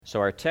So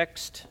our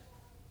text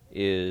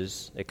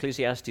is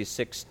Ecclesiastes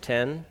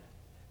 6:10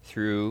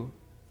 through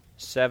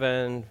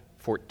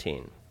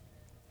 7:14.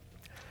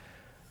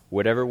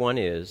 Whatever one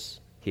is,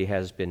 he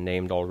has been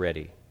named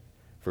already,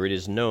 for it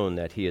is known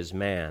that he is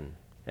man,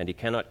 and he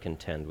cannot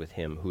contend with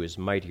him who is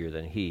mightier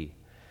than he.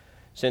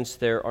 Since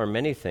there are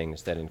many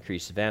things that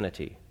increase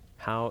vanity,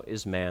 how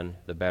is man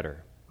the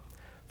better?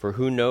 For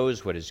who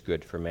knows what is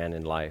good for man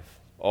in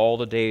life, all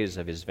the days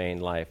of his vain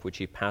life, which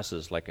he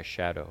passes like a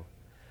shadow?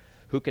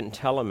 Who can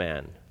tell a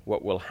man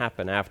what will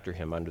happen after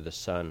him under the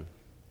sun?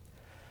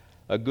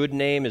 A good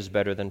name is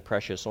better than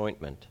precious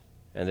ointment,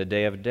 and the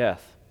day of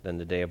death than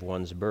the day of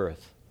one's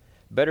birth.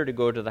 Better to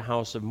go to the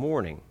house of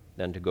mourning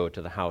than to go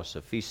to the house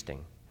of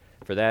feasting,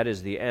 for that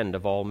is the end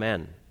of all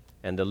men,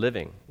 and the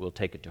living will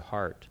take it to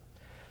heart.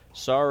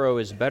 Sorrow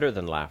is better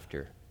than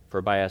laughter,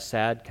 for by a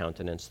sad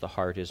countenance the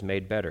heart is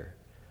made better.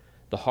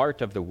 The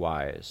heart of the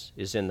wise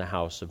is in the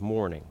house of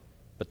mourning,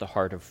 but the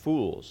heart of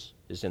fools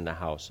is in the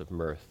house of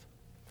mirth.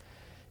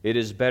 It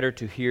is better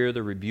to hear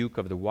the rebuke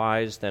of the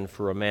wise than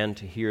for a man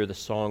to hear the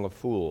song of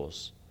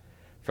fools.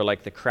 For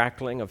like the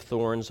crackling of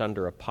thorns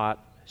under a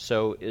pot,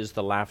 so is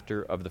the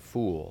laughter of the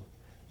fool.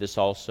 This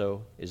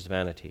also is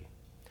vanity.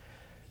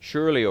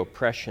 Surely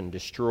oppression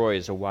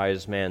destroys a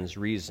wise man's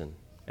reason,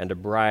 and a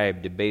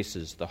bribe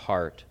debases the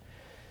heart.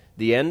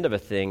 The end of a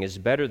thing is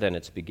better than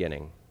its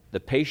beginning. The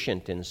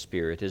patient in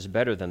spirit is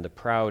better than the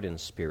proud in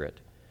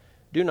spirit.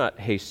 Do not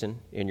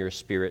hasten in your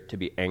spirit to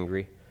be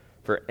angry,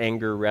 for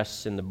anger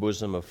rests in the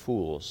bosom of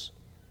fools.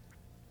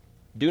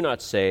 Do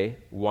not say,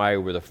 why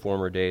were the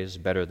former days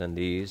better than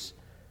these?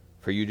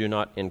 For you do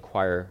not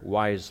inquire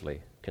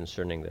wisely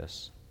concerning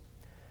this.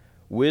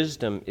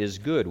 Wisdom is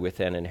good with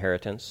an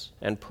inheritance,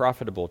 and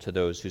profitable to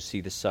those who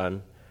see the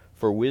sun.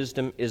 For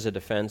wisdom is a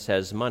defense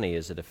as money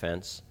is a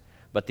defense.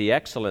 But the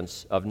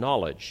excellence of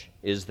knowledge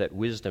is that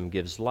wisdom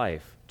gives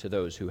life to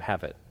those who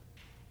have it.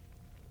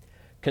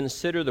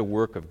 Consider the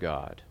work of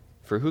God,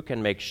 for who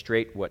can make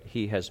straight what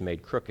he has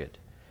made crooked?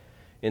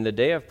 In the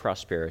day of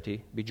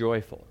prosperity, be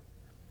joyful.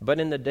 But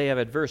in the day of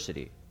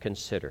adversity,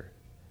 consider.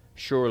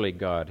 Surely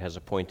God has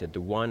appointed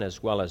the one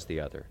as well as the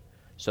other,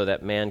 so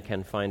that man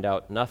can find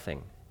out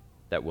nothing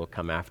that will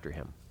come after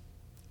him.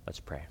 Let's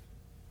pray.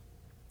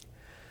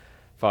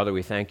 Father,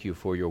 we thank you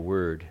for your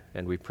word,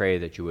 and we pray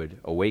that you would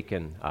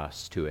awaken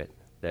us to it,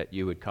 that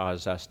you would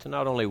cause us to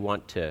not only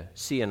want to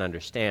see and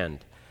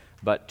understand,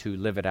 but to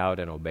live it out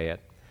and obey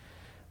it.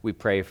 We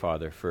pray,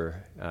 Father,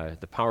 for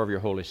the power of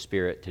your Holy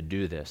Spirit to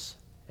do this,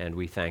 and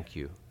we thank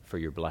you for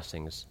your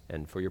blessings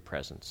and for your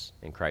presence.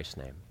 In Christ's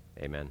name,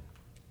 amen.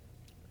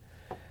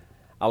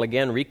 I'll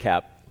again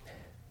recap.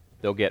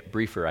 They'll get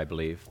briefer, I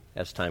believe,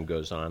 as time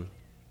goes on.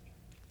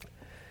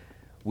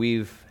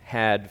 We've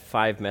had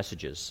 5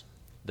 messages.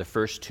 The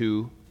first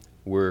 2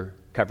 were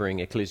covering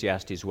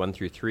Ecclesiastes 1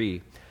 through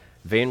 3.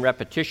 Vain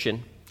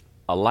repetition,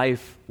 a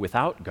life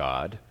without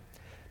God.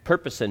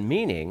 Purpose and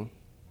meaning,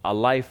 a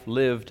life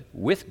lived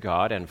with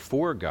God and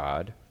for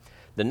God.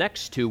 The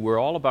next 2 were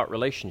all about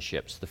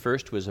relationships. The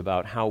first was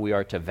about how we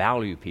are to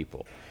value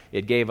people.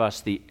 It gave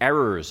us the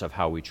errors of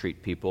how we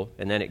treat people,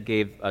 and then it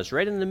gave us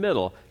right in the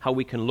middle how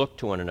we can look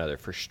to one another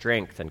for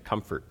strength and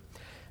comfort.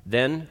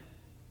 Then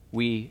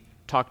we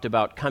talked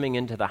about coming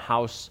into the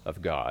house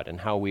of God and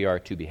how we are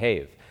to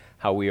behave,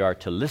 how we are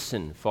to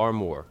listen far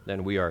more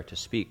than we are to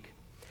speak.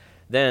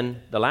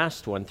 Then the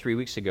last one, 3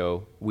 weeks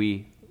ago,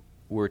 we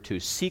were to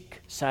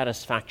seek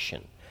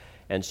satisfaction.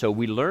 And so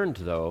we learned,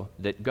 though,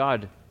 that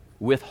God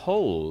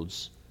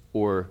withholds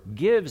or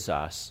gives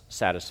us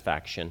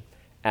satisfaction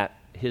at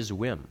his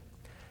whim.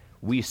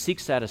 We seek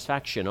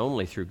satisfaction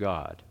only through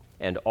God,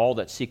 and all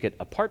that seek it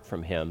apart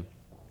from him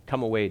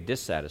come away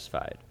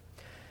dissatisfied.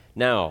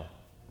 Now,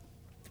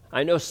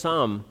 I know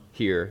some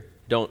here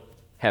don't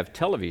have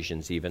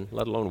televisions even,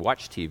 let alone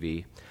watch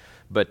TV,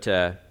 but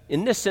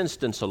in this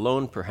instance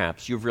alone,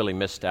 perhaps, you've really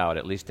missed out,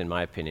 at least in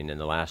my opinion, in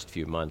the last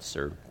few months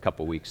or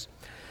couple weeks.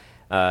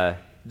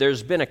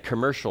 There's been a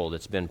commercial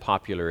that's been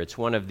popular. It's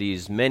one of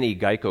these many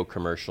Geico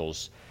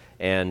commercials,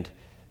 and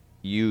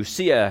you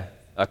see a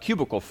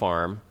cubicle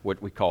farm,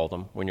 what we call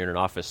them, when you're in an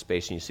office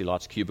space and you see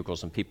lots of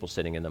cubicles and people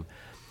sitting in them,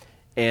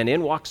 and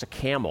in walks a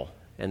camel,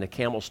 and the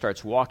camel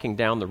starts walking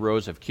down the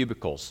rows of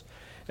cubicles,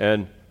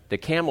 and the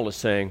camel is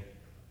saying,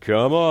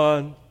 come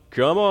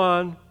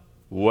on,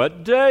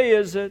 what day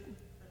is it?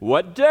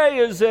 What day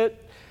is it?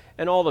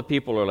 And all the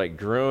people are like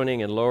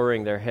groaning and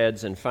lowering their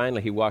heads, and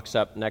finally he walks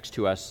up next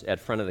to us at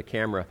front of the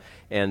camera,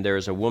 and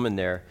there's a woman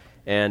there,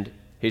 and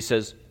he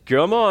says,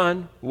 come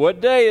on,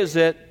 what day is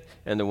it?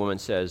 And the woman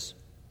says,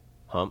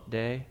 hump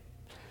day?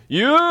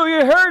 You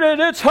heard it,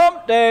 it's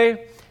hump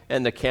day!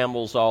 And the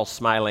camel's all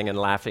smiling and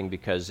laughing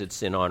because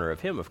it's in honor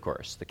of him, of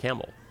course, the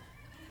camel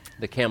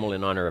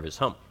in honor of his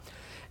hump.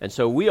 And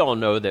so we all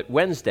know that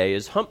Wednesday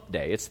is hump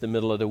day. It's the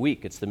middle of the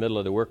week. It's the middle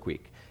of the work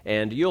week.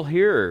 And you'll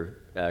hear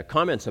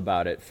comments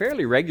about it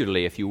fairly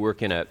regularly if you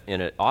work in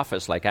an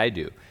office like I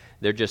do.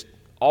 They're just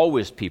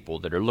always people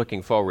that are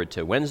looking forward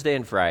to Wednesday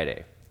and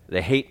Friday.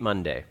 They hate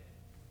Monday.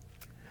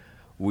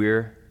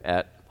 We're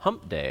at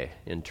hump day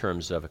in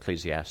terms of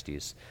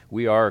Ecclesiastes.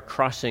 We are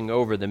crossing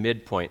over the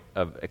midpoint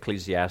of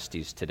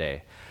Ecclesiastes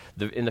today.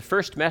 In the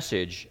first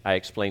message, I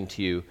explained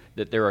to you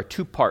that there are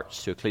two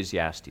parts to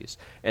Ecclesiastes,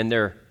 and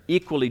they're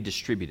equally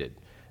distributed.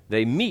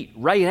 They meet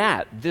right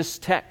at this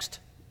text,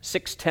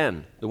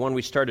 6:10, the one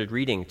we started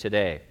reading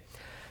today.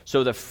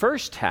 So the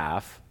first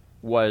half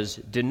was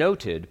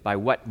denoted by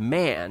what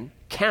man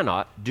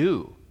cannot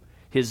do,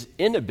 his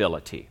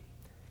inability.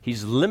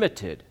 He's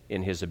limited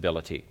in his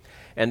ability.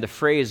 And the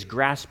phrase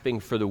grasping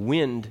for the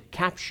wind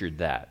captured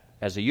that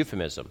as a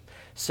euphemism.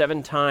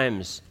 7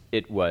 times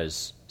it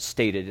was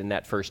stated in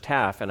that first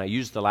half, and I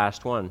used the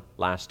last one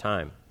last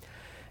time.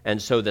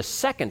 And so the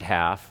second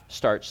half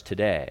starts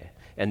today,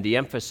 and the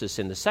emphasis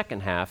in the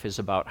second half is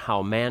about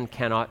how man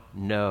cannot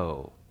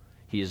know.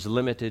 He is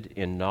limited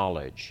in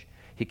knowledge.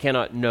 He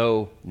cannot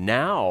know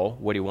now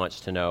what he wants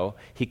to know.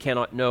 He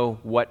cannot know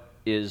what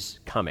is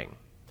coming.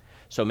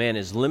 So man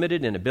is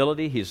limited in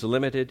ability. He's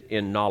limited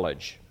in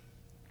knowledge.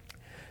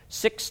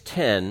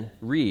 6:10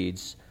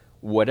 reads,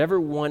 "Whatever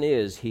one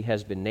is, he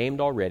has been named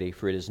already,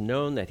 for it is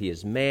known that he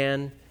is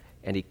man,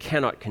 and he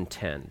cannot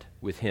contend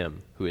with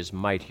him who is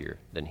mightier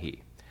than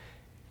he."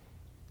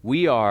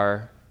 We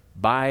are,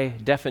 by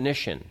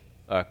definition,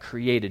 a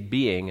created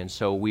being, and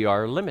so we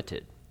are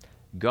limited.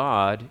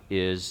 God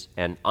is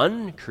an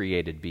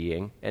uncreated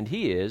being, and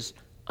he is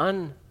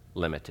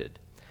unlimited.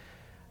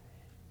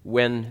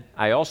 When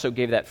I also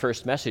gave that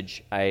first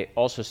message, I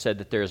also said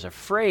that there's a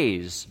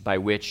phrase by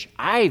which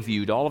I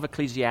viewed all of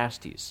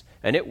Ecclesiastes,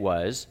 and it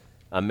was,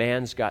 a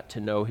man's got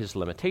to know his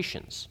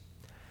limitations.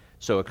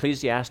 So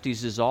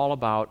Ecclesiastes is all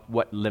about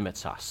what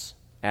limits us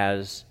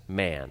as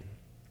man.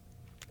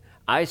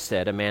 I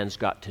said a man's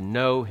got to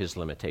know his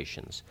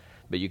limitations,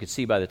 but you could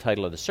see by the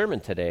title of the sermon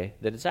today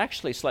that it's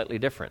actually slightly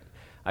different.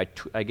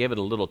 I gave it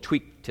a little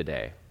tweak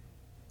today.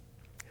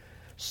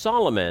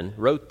 Solomon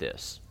wrote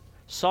this.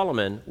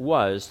 Solomon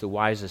was the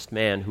wisest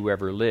man who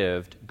ever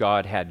lived.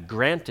 God had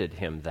granted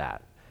him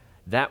that.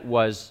 That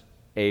was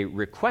a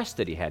request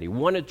that he had. He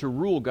wanted to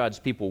rule God's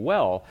people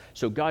well,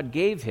 so God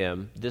gave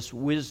him this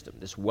wisdom,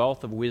 this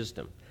wealth of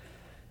wisdom.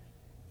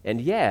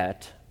 And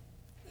yet,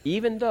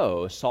 even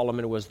though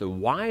Solomon was the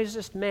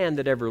wisest man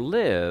that ever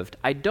lived,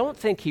 I don't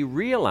think he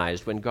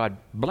realized when God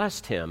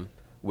blessed him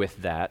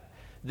with that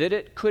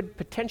it could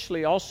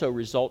potentially also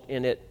result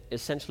in it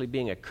essentially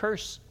being a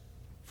curse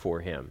for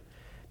him.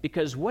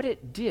 Because what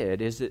it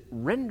did is it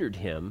rendered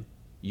him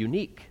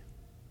unique,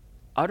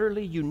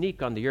 utterly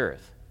unique on the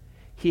earth.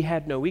 He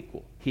had no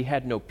equal. He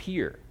had no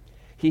peer.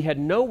 He had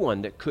no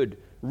one that could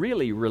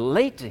really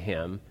relate to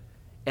him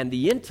and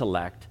the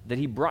intellect that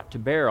he brought to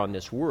bear on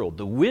this world,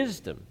 the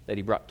wisdom that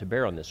he brought to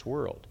bear on this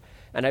world.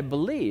 And I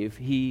believe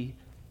he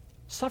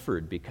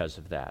suffered because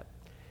of that.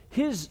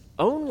 His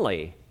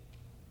only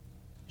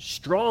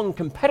strong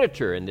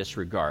competitor in this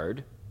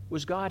regard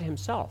was God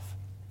himself.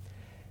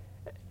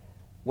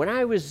 When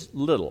I was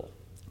little,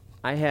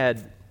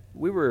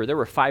 there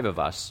were 5 of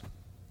us,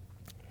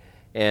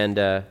 and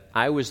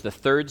I was the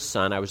third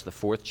son, I was the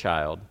fourth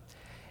child,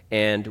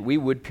 and we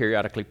would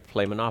periodically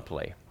play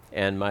Monopoly.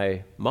 And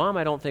my mom,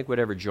 I don't think, would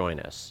ever join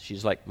us.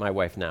 She's like my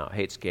wife now,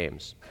 hates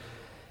games.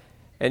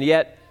 And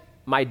yet,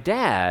 my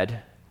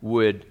dad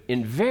would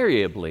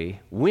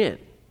invariably win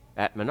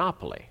at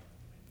Monopoly.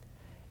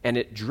 And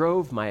it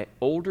drove my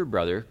older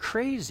brother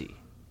crazy.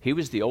 He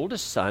was the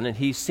oldest son, and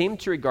he seemed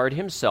to regard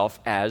himself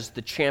as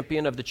the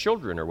champion of the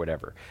children or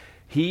whatever.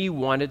 He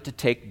wanted to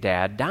take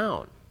Dad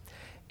down.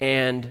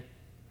 And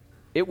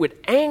it would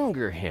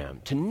anger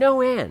him to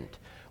no end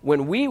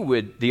when we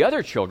would, the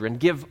other children,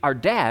 give our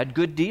dad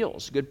good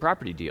deals, good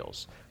property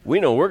deals.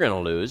 We know we're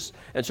going to lose,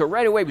 and so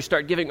right away we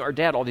start giving our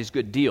dad all these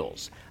good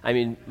deals. I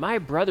mean, my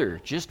brother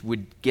just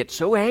would get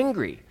so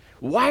angry.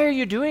 Why are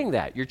you doing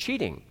that? You're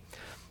cheating.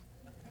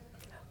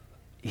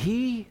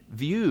 He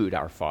viewed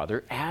our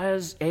father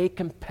as a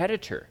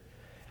competitor,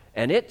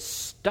 and it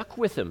stuck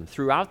with him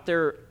throughout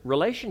their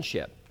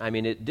relationship. I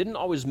mean, it didn't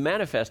always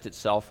manifest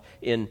itself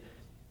in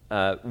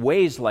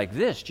ways like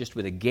this, just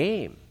with a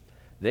game.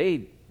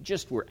 They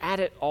just were at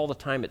it all the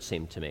time, it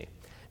seemed to me,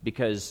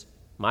 because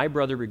my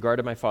brother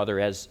regarded my father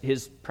as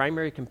his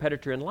primary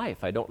competitor in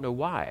life. I don't know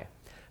why,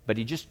 but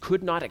he just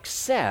could not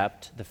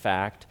accept the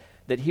fact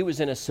that he was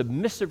in a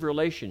submissive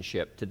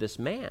relationship to this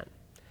man,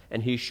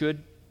 and he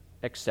should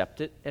accept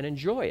it and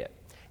enjoy it.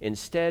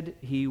 Instead,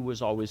 he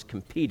was always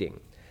competing.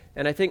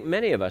 And I think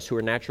many of us who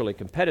are naturally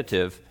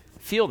competitive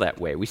feel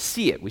that way. We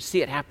see it. We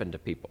see it happen to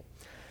people.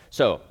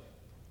 So,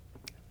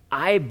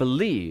 I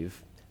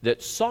believe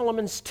that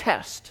Solomon's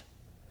test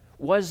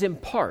was in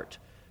part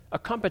a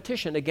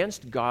competition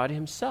against God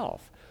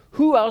himself.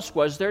 Who else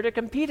was there to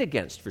compete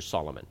against for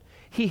Solomon?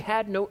 He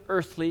had no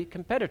earthly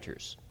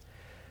competitors.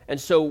 And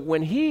so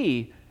when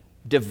he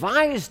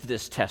devised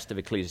this test of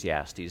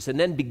Ecclesiastes and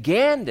then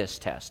began this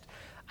test,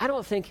 I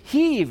don't think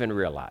he even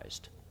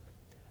realized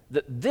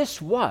that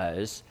this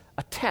was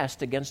a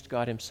test against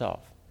God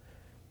himself.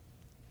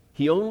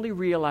 He only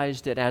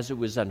realized it as it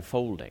was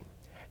unfolding,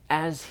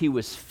 as he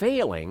was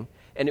failing,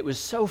 And it was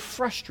so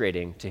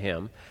frustrating to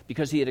him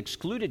because he had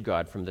excluded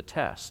God from the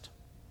test.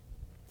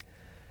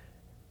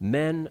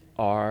 Men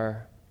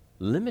are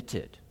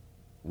limited.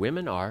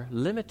 Women are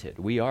limited.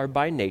 We are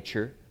by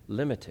nature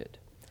limited.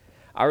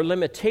 Our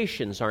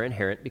limitations are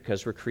inherent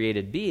because we're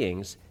created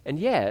beings, and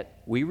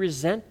yet we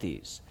resent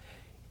these.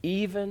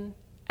 Even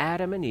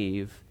Adam and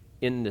Eve,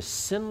 in the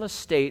sinless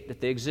state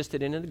that they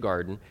existed in the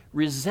garden,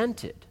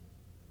 resented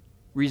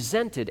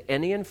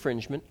any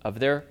infringement of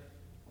their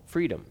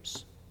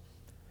freedoms.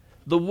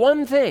 The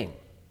one thing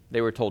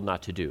they were told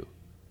not to do,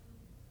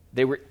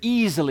 they were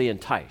easily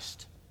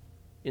enticed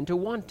into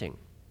wanting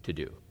to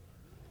do.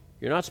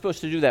 You're not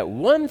supposed to do that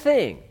one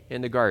thing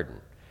in the garden,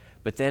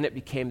 but then it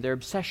became their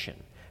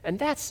obsession. And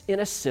that's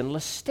in a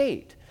sinless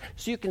state.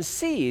 So you can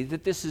see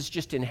that this is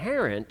just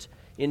inherent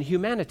in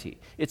humanity.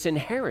 It's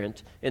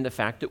inherent in the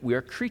fact that we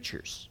are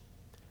creatures.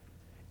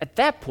 At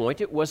that point,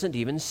 it wasn't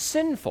even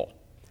sinful,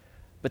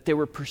 but they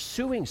were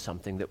pursuing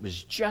something that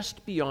was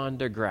just beyond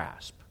their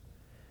grasp.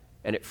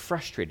 And it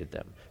frustrated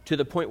them to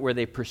the point where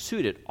they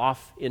pursued it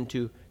off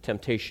into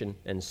temptation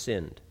and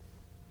sinned.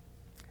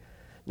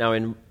 Now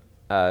in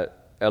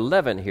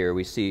 11 here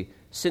we see,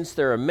 since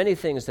there are many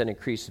things that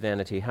increase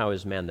vanity, how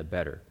is man the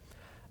better?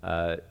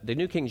 The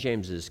New King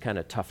James is kind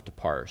of tough to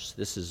parse.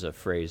 This is a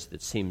phrase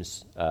that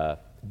seems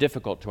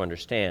difficult to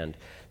understand.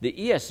 The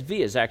ESV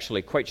is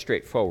actually quite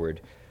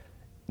straightforward.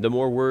 The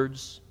more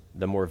words,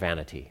 the more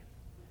vanity.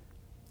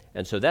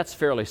 And so that's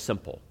fairly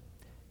simple.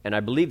 And I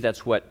believe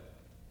that's what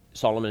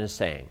Solomon is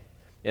saying.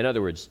 In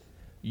other words,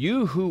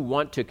 you who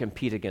want to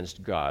compete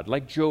against God,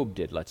 like Job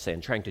did, let's say,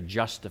 in trying to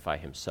justify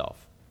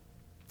himself.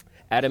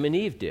 Adam and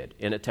Eve did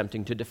in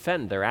attempting to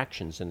defend their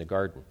actions in the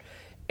garden.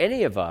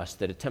 Any of us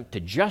that attempt to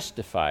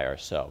justify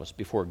ourselves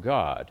before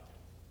God,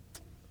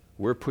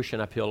 we're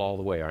pushing uphill all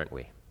the way, aren't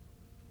we?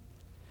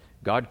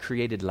 God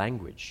created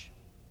language.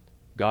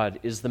 God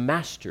is the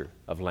master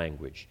of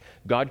language.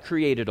 God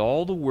created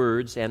all the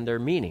words and their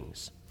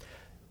meanings.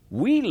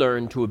 We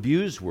learn to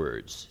abuse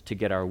words to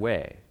get our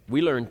way.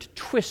 We learn to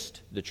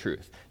twist the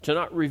truth, to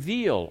not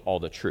reveal all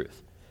the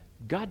truth.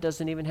 God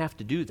doesn't even have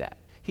to do that.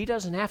 He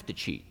doesn't have to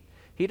cheat.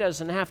 He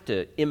doesn't have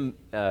to, in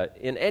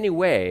any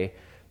way,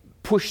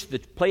 push the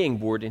playing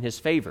board in his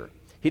favor.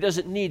 He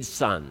doesn't need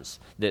sons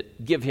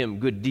that give him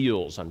good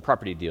deals on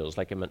property deals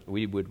like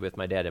we would with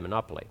my dad in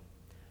Monopoly.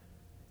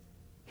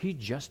 He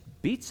just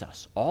beats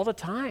us all the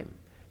time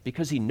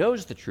because he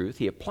knows the truth,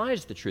 he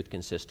applies the truth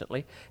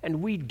consistently,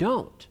 and we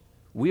don't.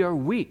 We are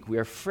weak, we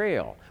are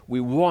frail,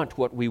 we want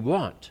what we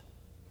want.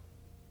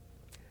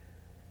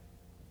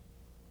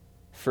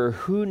 For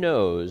who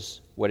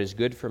knows what is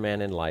good for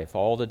man in life,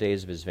 all the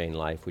days of his vain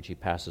life, which he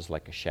passes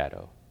like a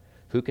shadow?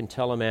 Who can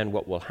tell a man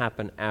what will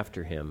happen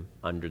after him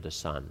under the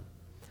sun?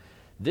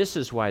 This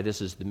is why this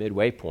is the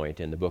midway point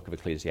in the book of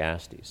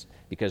Ecclesiastes,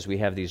 because we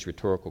have these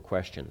rhetorical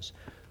questions.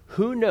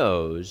 Who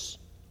knows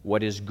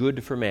what is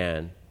good for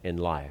man in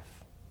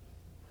life?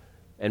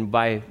 And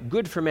by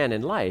good for man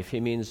in life, he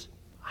means,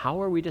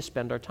 how are we to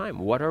spend our time?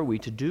 What are we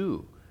to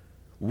do?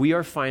 We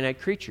are finite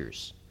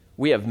creatures.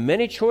 We have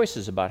many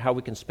choices about how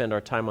we can spend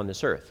our time on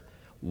this earth.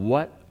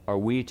 What are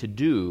we to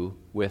do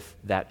with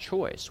that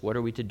choice? What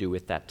are we to do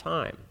with that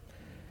time?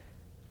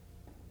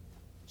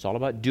 It's all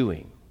about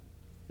doing.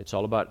 It's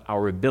all about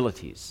our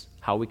abilities,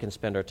 how we can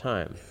spend our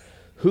time.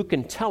 Who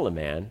can tell a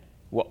man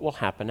what will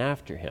happen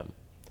after him?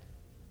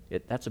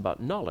 That's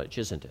about knowledge,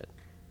 isn't it?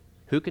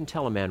 Who can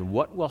tell a man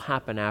what will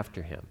happen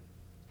after him?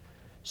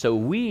 So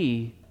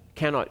we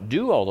cannot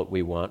do all that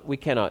we want. We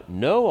cannot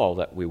know all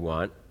that we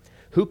want.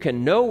 Who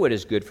can know what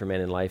is good for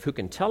man in life? Who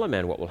can tell a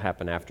man what will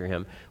happen after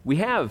him? We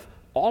have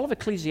all of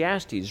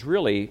Ecclesiastes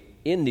really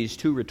in these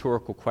two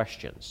rhetorical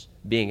questions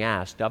being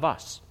asked of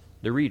us,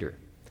 the reader.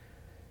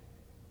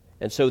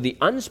 And so the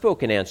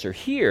unspoken answer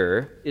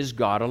here is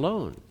God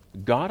alone.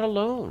 God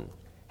alone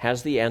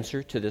has the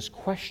answer to this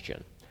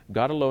question.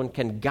 God alone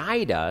can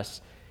guide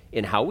us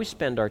in how we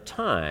spend our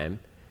time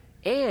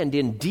and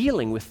in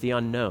dealing with the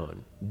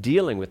unknown,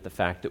 dealing with the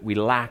fact that we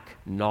lack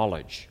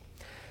knowledge.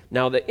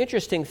 Now, the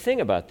interesting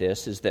thing about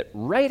this is that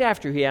right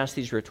after he asks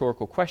these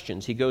rhetorical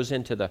questions, he goes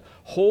into the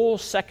whole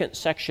second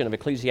section of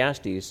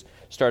Ecclesiastes,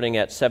 starting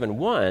at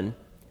 7:1,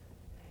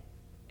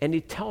 and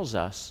he tells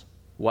us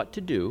what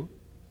to do,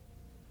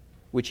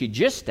 which he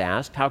just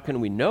asked, how can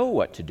we know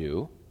what to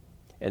do?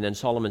 And then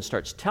Solomon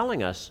starts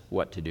telling us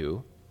what to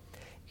do.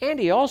 And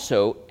he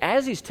also,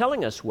 as he's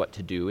telling us what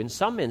to do, in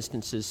some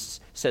instances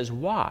says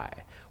why,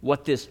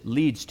 what this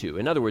leads to.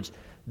 In other words,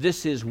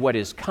 this is what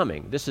is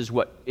coming. This is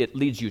what it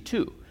leads you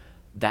to.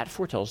 That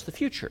foretells the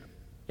future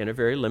in a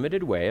very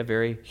limited way, a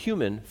very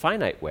human,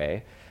 finite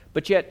way.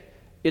 But yet,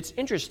 it's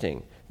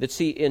interesting that,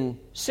 see, in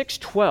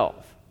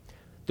 6:12,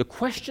 the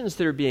questions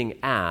that are being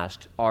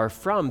asked are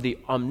from the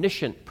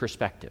omniscient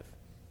perspective.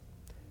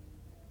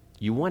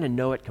 You want to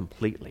know it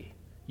completely.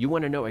 You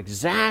want to know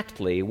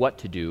exactly what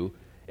to do,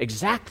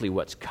 exactly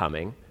what's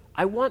coming.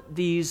 I want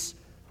these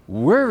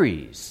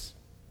worries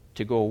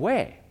to go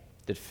away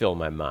that fill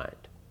my mind.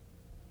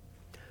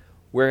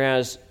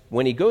 Whereas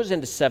when he goes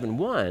into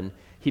 7:1,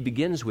 he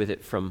begins with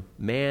it from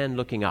man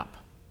looking up.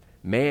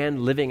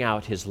 man living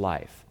out his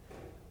life.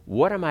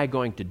 What am I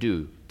going to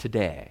do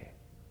today?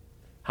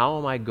 How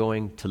am I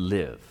going to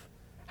live?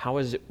 How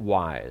is it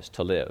wise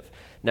to live?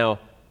 Now,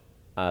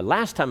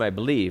 last time I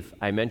believe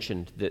I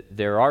mentioned that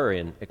there are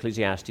in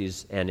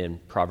Ecclesiastes and in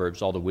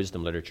Proverbs, all the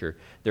wisdom literature,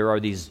 there are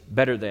these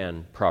better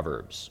than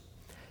proverbs.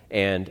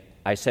 And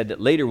I said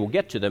that later we'll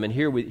get to them, and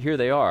here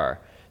they are.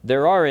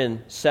 There are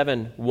in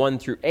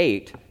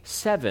 7:1-8,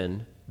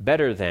 7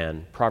 better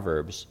than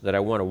proverbs that I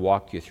want to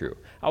walk you through.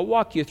 I'll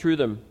walk you through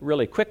them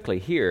really quickly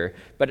here,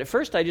 but at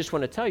first I just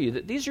want to tell you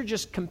that these are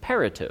just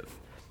comparative.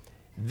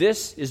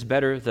 This is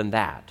better than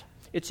that.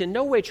 It's in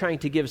no way trying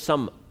to give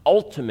some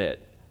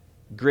ultimate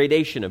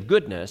gradation of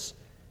goodness.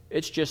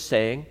 It's just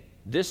saying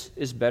this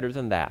is better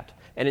than that,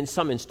 and in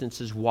some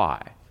instances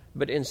why.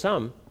 But in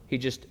some, he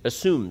just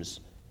assumes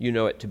you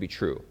know it to be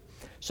true.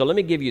 So let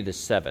me give you the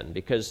 7,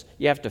 because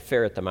you have to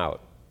ferret them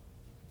out.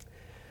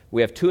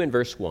 We have 2 in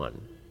verse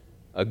 1.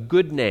 A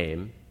good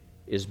name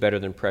is better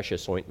than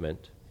precious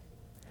ointment.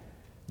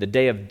 The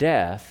day of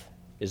death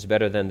is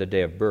better than the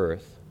day of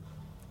birth.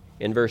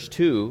 In verse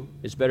 2,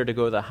 it's better to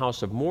go to the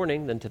house of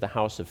mourning than to the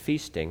house of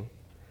feasting.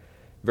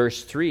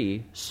 Verse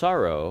 3,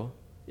 sorrow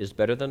is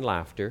better than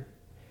laughter.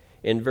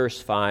 In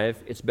verse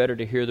 5, it's better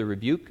to hear the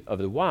rebuke of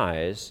the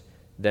wise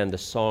than the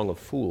song of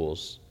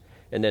fools.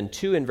 And then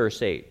 2 in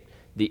verse 8,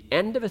 the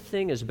end of a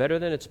thing is better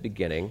than its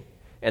beginning,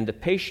 and the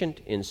patient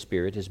in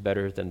spirit is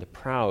better than the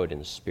proud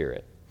in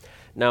spirit.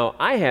 Now,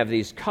 I have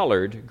these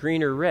colored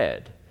green or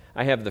red.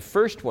 I have the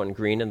first one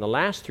green and the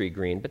last 3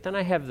 green, but then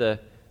I have the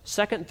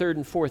second, third,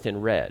 and fourth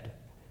in red.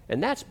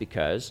 And that's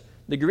because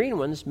the green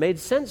ones made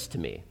sense to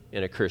me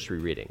in a cursory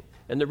reading,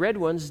 and the red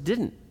ones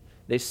didn't.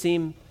 They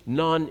seem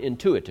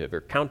non-intuitive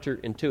or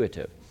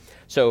counterintuitive.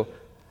 So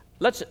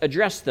let's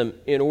address them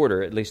in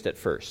order, at least at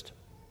first.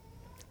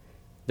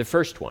 The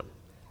first one,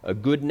 a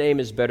good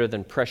name is better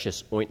than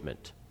precious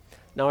ointment.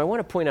 Now, I want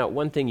to point out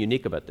one thing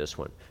unique about this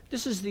one.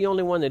 This is the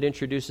only one that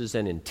introduces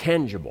an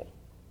intangible,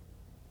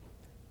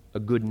 a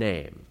good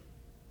name.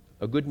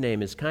 A good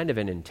name is kind of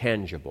an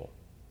intangible,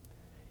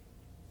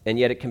 and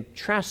yet it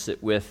contrasts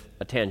it with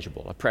a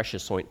tangible, a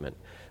precious ointment.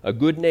 A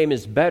good name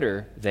is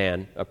better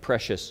than a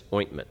precious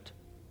ointment.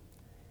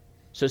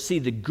 So see,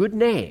 the good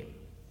name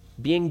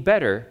being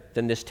better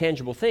than this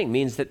tangible thing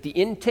means that the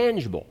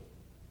intangible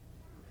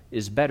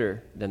is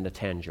better than the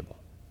tangible.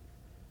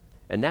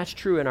 And that's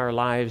true in our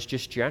lives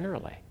just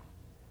generally.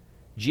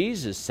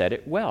 Jesus said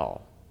it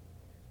well.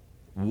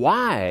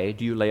 Why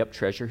do you lay up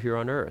treasure here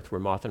on earth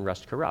where moth and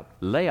rust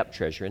corrupt? Lay up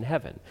treasure in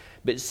heaven.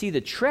 But see, the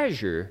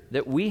treasure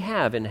that we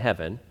have in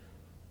heaven,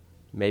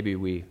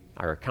 maybe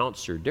our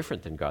accounts are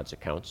different than God's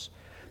accounts,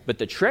 but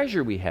the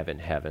treasure we have in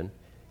heaven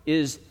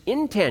is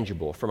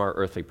intangible from our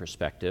earthly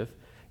perspective,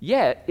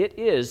 yet it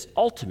is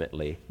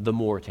ultimately the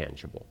more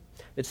tangible.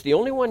 It's the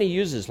only one he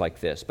uses like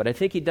this, but I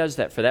think he does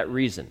that for that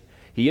reason.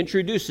 He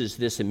introduces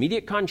this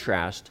immediate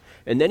contrast,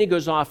 and then he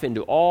goes off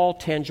into all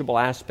tangible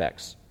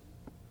aspects.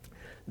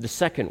 The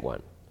second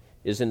one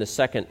is in the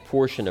second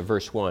portion of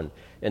verse 1.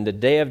 And the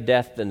day of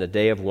death than the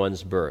day of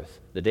one's birth.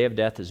 The day of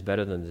death is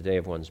better than the day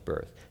of one's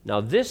birth.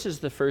 Now, this is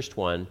the first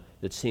one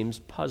that seems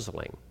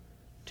puzzling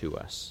to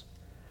us.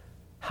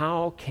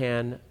 How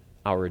can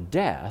our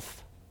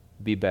death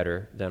be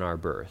better than our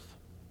birth?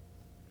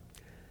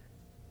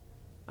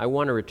 I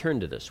want to return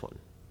to this one.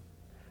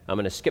 I'm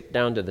going to skip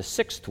down to the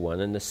 6th one,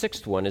 and the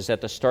 6th one is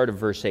at the start of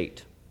verse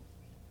 8.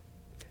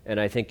 And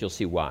I think you'll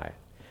see why.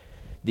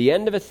 The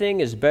end of a thing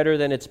is better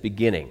than its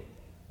beginning.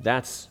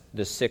 That's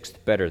the 6th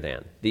better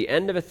than. The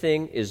end of a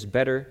thing is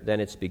better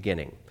than its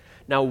beginning.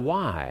 Now,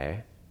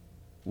 why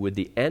would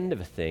the end of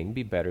a thing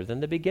be better than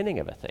the beginning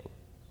of a thing?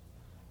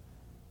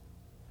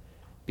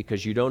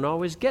 Because you don't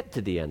always get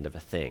to the end of a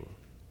thing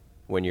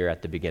when you're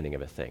at the beginning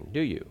of a thing,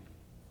 do you?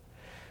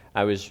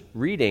 I was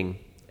reading,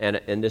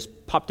 and this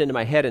popped into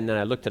my head, and then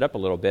I looked it up a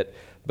little bit,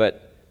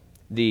 but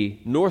the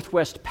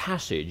Northwest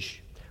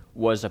Passage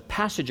was a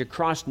passage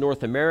across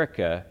North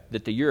America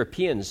that the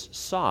Europeans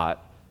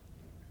sought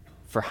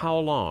for how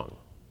long?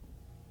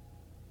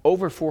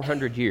 Over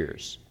 400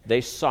 years.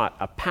 They sought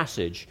a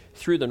passage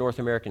through the North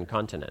American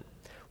continent.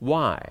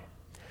 Why?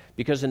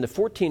 Because in the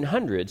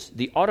 1400s,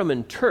 the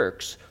Ottoman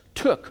Turks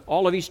took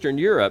all of Eastern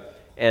Europe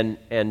and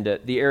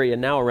the area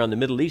now around the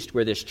Middle East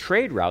where this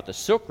trade route, the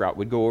Silk Route,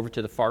 would go over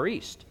to the Far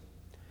East.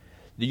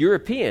 The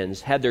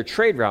Europeans had their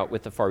trade route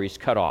with the Far East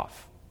cut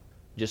off,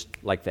 just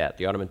like that.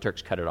 The Ottoman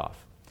Turks cut it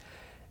off.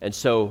 And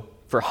so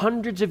for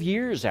hundreds of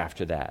years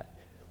after that,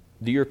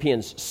 the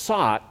Europeans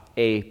sought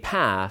a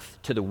path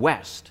to the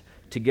west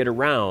to get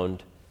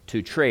around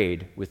to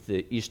trade with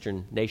the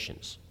eastern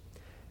nations.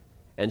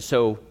 And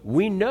so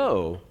we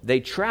know they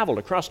traveled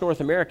across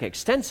North America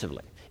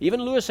extensively.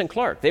 Even Lewis and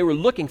Clark, they were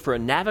looking for a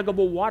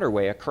navigable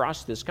waterway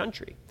across this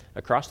country,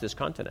 across this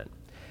continent.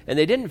 And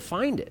they didn't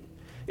find it.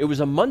 It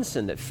was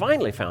Amundsen that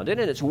finally found it,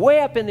 and it's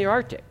way up in the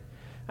Arctic.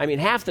 I mean,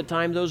 half the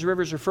time those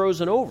rivers are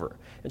frozen over.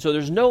 And so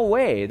there's no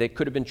way they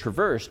could have been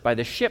traversed by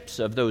the ships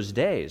of those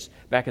days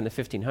back in the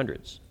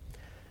 1500s.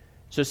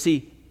 So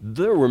see,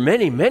 there were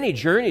many, many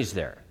journeys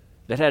there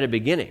that had a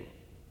beginning.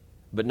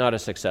 but not a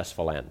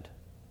successful end.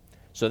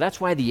 So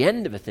that's why the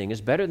end of a thing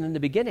is better than the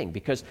beginning,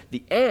 because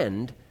the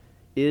end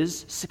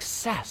is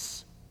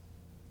success.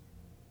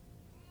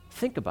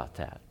 Think about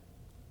that.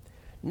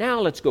 Now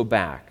let's go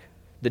back.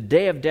 The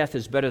day of death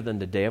is better than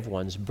the day of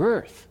one's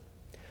birth.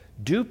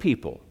 Do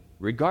people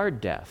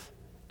regard death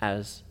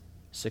as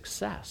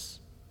success?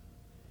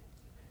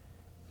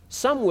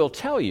 Some will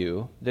tell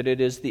you that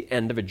it is the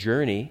end of a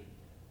journey.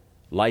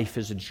 Life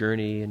is a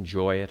journey,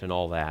 enjoy it and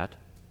all that.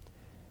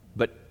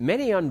 But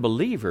many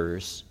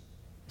unbelievers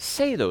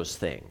say those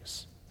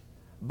things.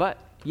 But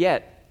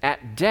yet,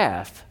 at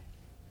death,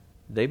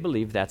 they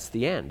believe that's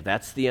the end.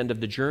 That's the end of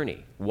the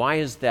journey. Why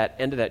is that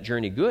end of that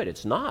journey good?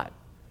 It's not.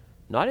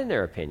 Not in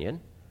their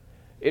opinion.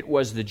 It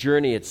was the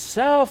journey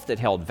itself that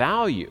held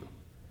value.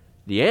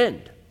 The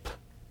end,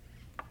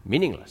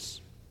 meaningless.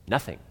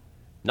 Nothing.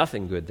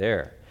 Nothing good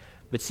there.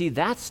 But see,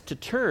 that's to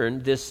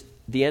turn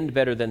the end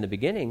better than the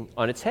beginning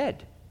on its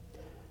head.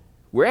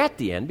 We're at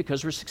the end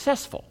because we're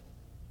successful.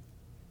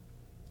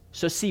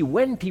 So see,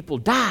 when people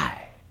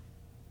die,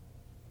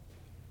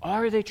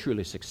 are they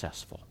truly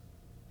successful?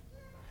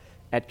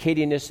 At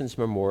Katie Nissen's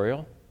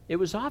memorial, it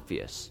was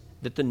obvious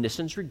that the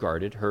Nissens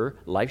regarded her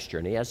life's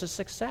journey as a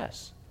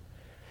success.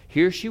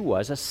 Here she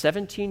was, a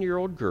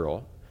 17-year-old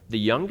girl, the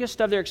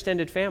youngest of their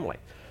extended family.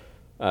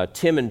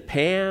 Tim and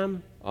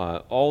Pam,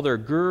 all their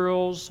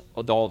girls,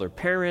 all their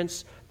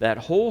parents, that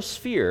whole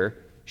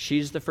sphere,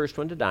 she's the first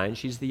one to die and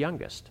she's the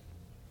youngest.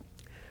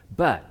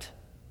 But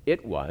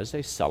it was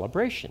a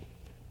celebration,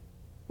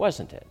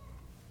 wasn't it?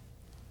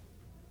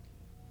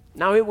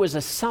 Now, it was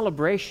a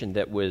celebration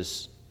that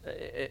was,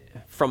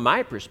 from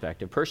my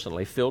perspective,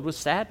 personally, filled with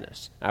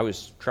sadness. I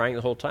was crying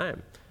the whole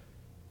time.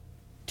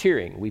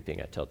 Tearing,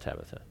 weeping, I tell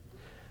Tabitha.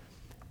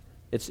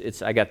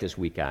 I got this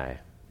weak eye.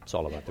 It's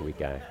all about the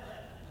weak eye.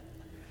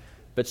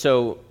 But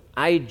so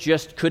I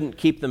just couldn't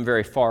keep them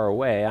very far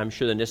away. I'm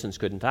sure the Nissens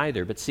couldn't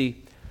either. But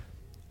see,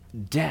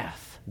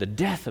 death, the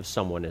death of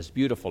someone as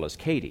beautiful as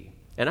Katie,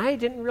 and I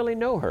didn't really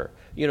know her.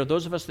 You know,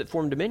 those of us that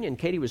formed Dominion,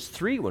 Katie was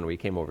 3 when we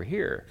came over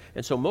here.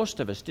 And so most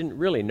of us didn't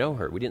really know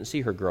her. We didn't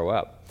see her grow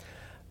up.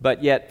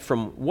 But yet,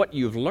 from what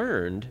you've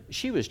learned,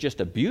 she was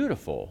just a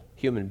beautiful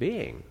human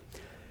being.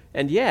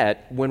 And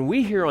yet, when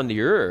we here on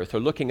the earth are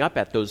looking up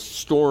at those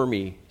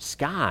stormy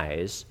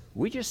skies,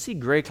 we just see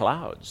gray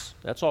clouds.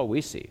 That's all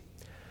we see.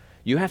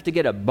 You have to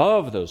get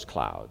above those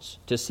clouds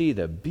to see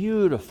the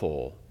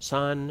beautiful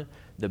sun,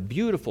 the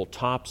beautiful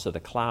tops of the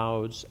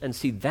clouds, and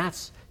see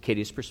that's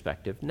Katie's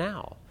perspective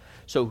now.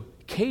 So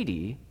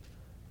Katie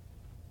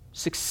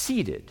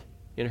succeeded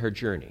in her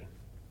journey.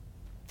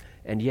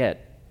 And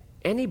yet,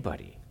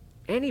 anybody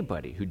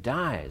who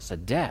dies a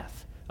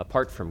death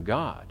apart from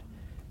God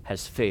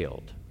has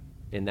failed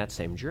in that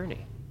same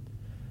journey.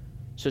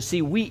 So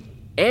see, we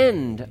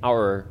end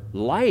our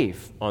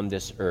life on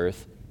this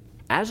earth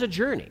as a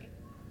journey,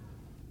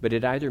 but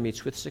it either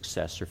meets with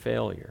success or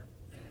failure.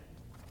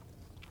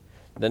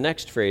 The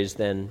next phrase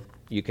then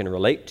you can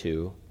relate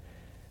to,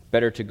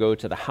 better to go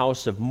to the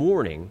house of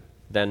mourning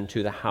than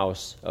to the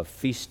house of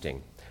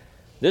feasting.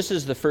 This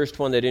is the first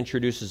one that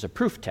introduces a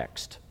proof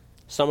text.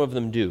 Some of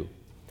them do.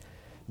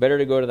 Better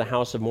to go to the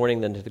house of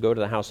mourning than to go to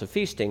the house of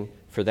feasting,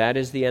 for that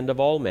is the end of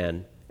all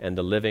men, and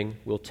the living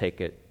will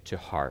take it to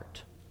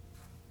heart.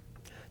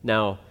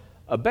 Now,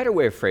 a better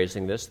way of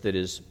phrasing this that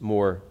is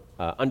more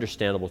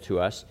understandable to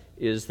us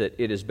is that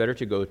it is better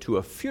to go to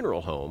a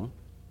funeral home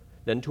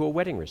than to a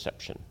wedding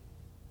reception.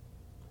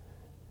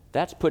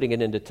 That's putting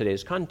it into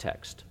today's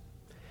context.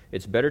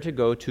 It's better to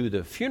go to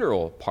the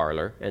funeral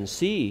parlor and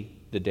see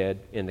the dead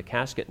in the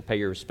casket and pay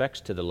your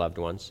respects to the loved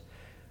ones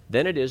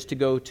than it is to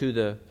go to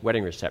the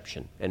wedding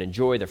reception and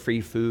enjoy the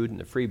free food and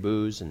the free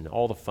booze and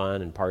all the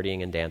fun and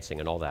partying and dancing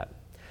and all that.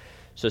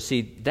 So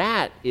see,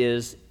 that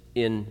is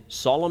in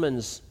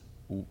Solomon's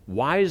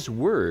wise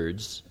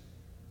words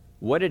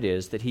what it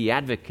is that he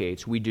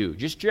advocates we do.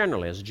 Just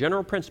generally, as a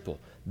general principle,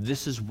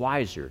 this is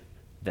wiser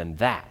than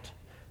that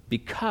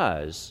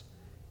because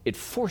it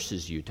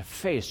forces you to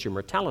face your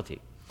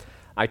mortality.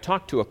 I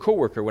talked to a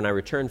coworker when I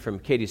returned from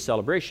Katie's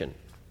celebration,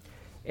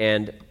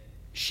 and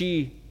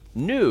she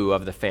knew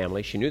of the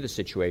family. She knew the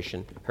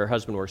situation. Her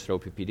husband works at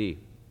OPPD.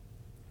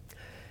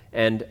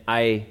 And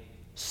I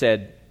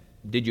said,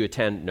 "Did you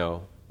attend?"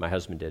 "No, my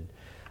husband did."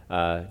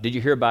 "Did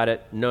you hear about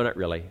it?" "No, not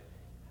really."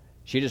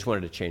 She just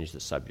wanted to change the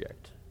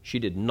subject. She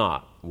did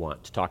not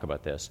want to talk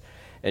about this.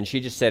 And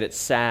she just said, it's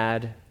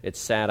sad.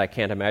 I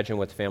can't imagine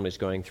what the family's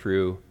going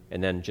through,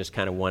 and then just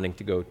kind of wanting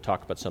to go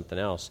talk about something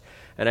else.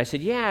 And I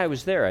said, yeah, I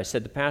was there. I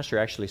said, the pastor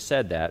actually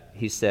said that.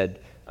 He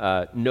said,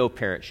 no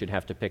parent should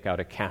have to pick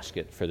out a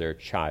casket for their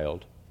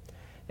child.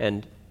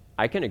 And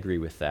I can agree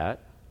with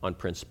that on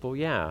principle,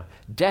 yeah.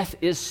 Death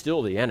is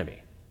still the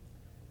enemy.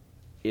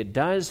 It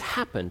does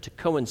happen to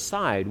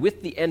coincide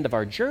with the end of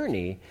our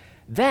journey.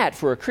 That,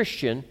 for a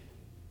Christian,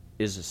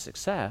 is a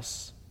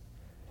success.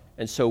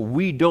 And so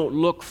we don't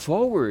look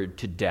forward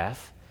to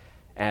death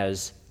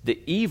as the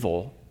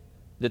evil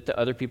that the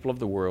other people of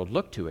the world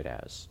look to it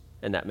as.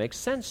 And that makes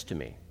sense to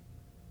me.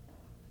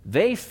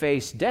 They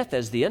face death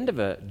as the end of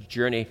a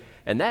journey,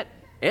 and that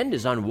End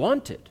is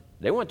unwanted.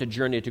 They want the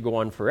journey to go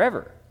on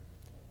forever.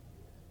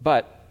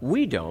 But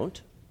we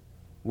don't.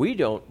 We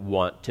don't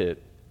want to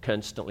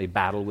constantly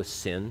battle with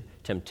sin,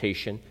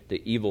 temptation,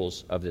 the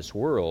evils of this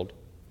world.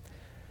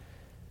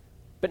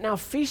 But now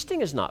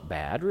feasting is not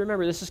bad.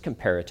 Remember, this is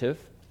comparative.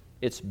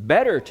 It's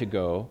better to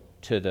go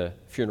to the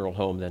funeral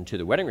home than to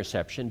the wedding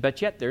reception,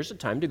 but yet there's a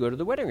time to go to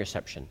the wedding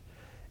reception.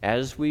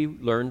 As we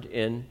learned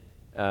in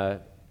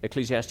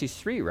Ecclesiastes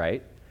 3,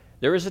 right?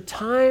 There is a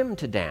time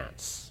to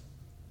dance.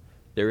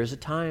 There is a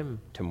time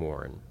to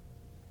mourn.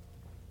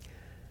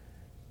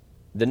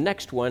 The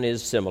next one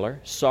is similar.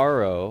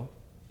 Sorrow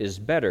is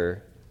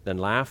better than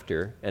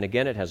laughter. And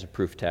again, it has a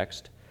proof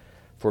text.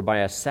 For by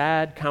a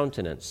sad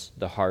countenance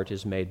the heart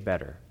is made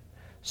better.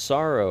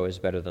 Sorrow is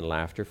better than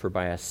laughter, for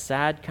by a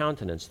sad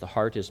countenance the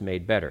heart is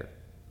made better.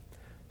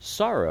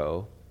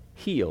 Sorrow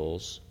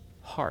heals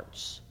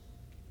hearts.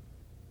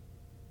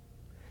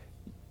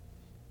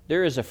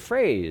 There is a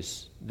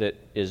phrase that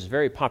is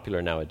very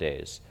popular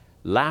nowadays.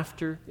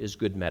 Laughter is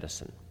good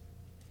medicine.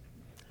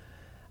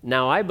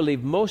 Now, I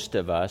believe most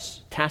of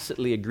us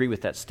tacitly agree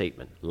with that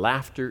statement.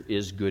 Laughter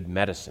is good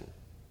medicine.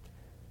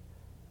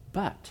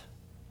 But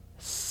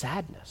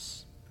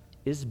sadness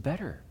is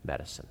better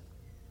medicine.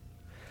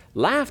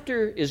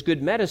 Laughter is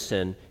good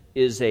medicine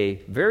is a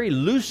very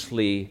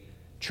loosely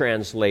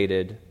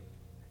translated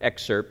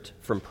excerpt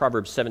from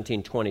Proverbs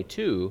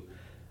 17:22.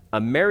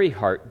 A merry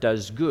heart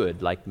does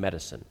good like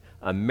medicine.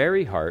 A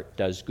merry heart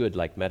does good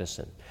like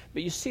medicine.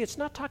 But you see, it's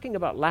not talking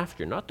about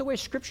laughter, not the way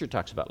Scripture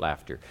talks about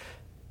laughter.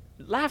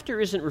 Laughter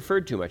isn't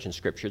referred to much in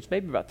Scripture. It's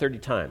maybe about 30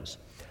 times.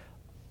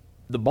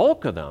 The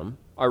bulk of them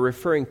are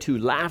referring to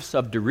laughs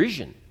of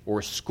derision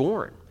or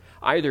scorn,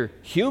 either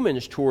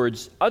humans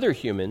towards other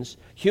humans,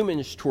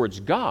 humans towards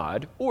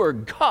God, or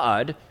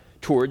God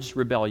towards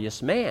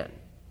rebellious man.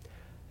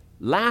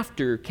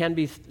 Laughter can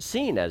be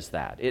seen as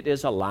that. It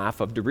is a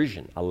laugh of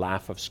derision, a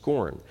laugh of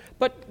scorn.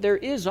 But there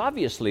is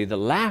obviously the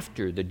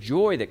laughter, the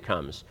joy that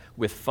comes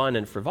with fun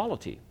and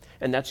frivolity,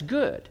 and that's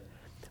good.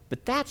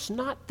 But that's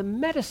not the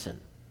medicine.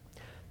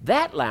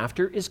 That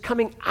laughter is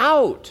coming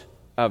out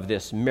of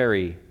this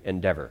merry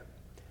endeavor.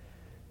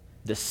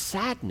 The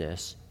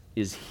sadness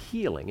is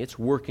healing. It's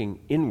working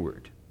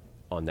inward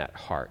on that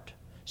heart.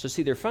 So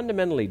see, they're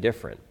fundamentally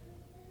different.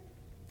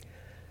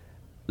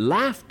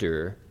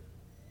 Laughter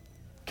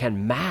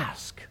can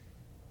mask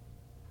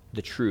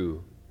the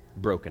true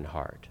broken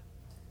heart,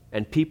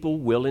 and people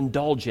will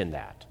indulge in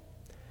that.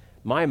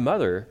 My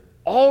mother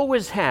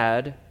always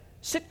had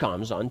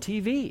sitcoms on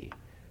TV.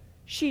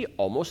 She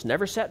almost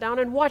never sat down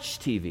and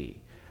watched TV,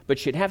 but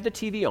she'd have the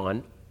TV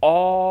on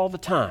all the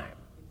time.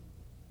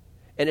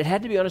 And it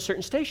had to be on a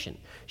certain station.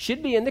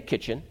 She'd be in the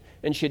kitchen,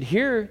 and she'd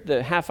hear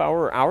the half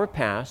hour or hour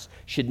pass.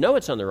 She'd know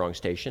it's on the wrong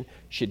station.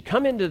 She'd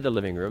come into the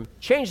living room,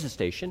 change the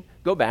station,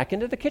 go back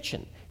into the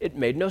kitchen. It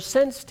made no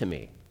sense to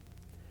me.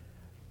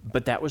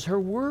 But that was her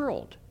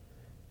world.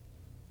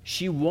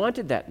 She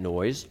wanted that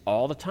noise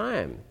all the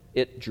time.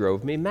 It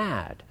drove me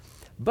mad.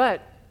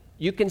 But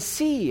you can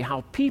see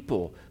how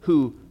people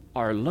who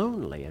are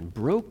lonely and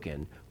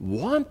broken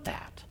want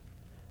that.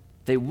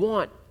 They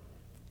want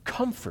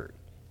comfort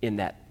in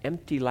that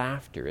empty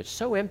laughter. It's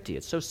so empty,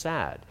 it's so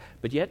sad.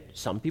 But yet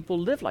some people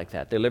live like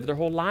that. They live their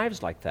whole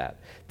lives like that.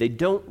 They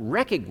don't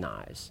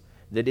recognize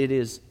that it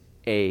is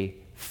a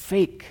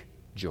fake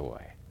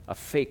joy, a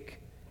fake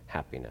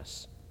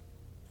happiness.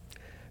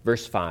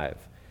 Verse 5,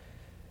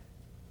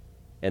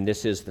 and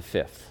this is the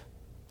fifth.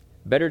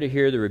 Better to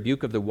hear the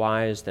rebuke of the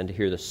wise than to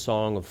hear the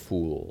song of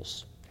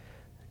fools.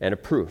 And a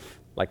proof,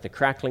 like the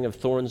crackling of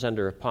thorns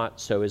under a pot,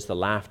 so is the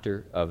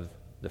laughter of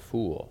the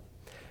fool.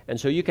 And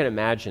so you can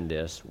imagine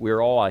this.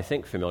 We're all, I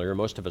think, familiar,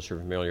 most of us are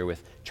familiar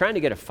with trying to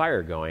get a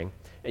fire going,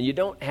 and you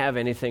don't have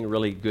anything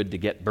really good to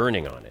get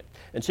burning on it.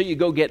 And so you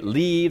go get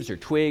leaves or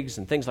twigs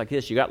and things like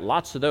this. You got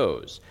lots of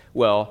those.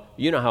 Well,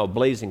 you know how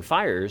blazing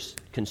fires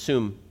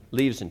consume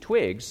leaves and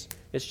twigs.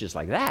 It's just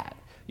like that.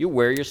 You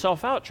wear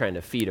yourself out trying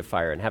to feed a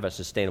fire and have a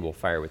sustainable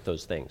fire with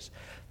those things.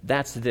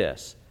 That's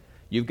this.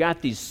 You've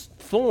got these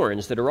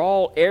thorns that are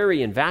all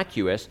airy and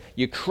vacuous.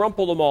 You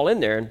crumple them all in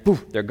there, and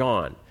poof, they're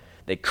gone.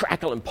 They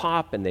crackle and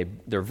pop, and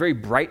they're very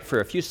bright for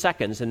a few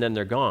seconds, and then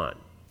they're gone.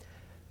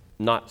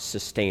 Not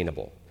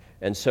sustainable.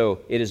 And so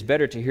it is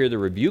better to hear the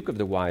rebuke of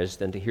the wise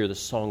than to hear the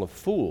song of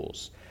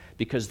fools,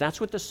 because that's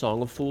what the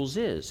song of fools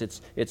is.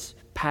 It's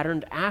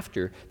patterned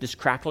after this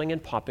crackling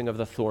and popping of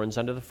the thorns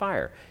under the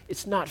fire.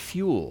 It's not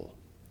fuel.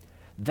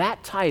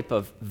 That type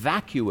of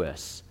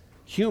vacuous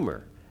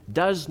humor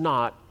does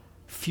not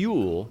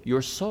fuel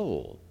your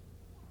soul.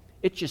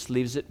 It just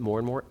leaves it more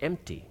and more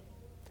empty.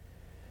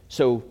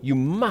 So you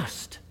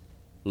must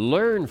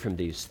learn from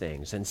these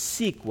things and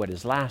seek what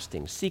is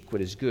lasting, seek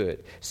what is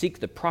good, seek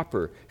the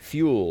proper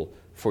fuel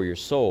for your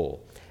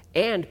soul.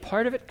 And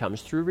part of it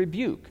comes through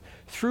rebuke,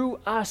 through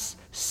us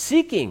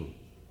seeking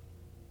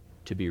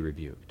to be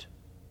rebuked.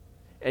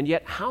 And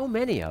yet, how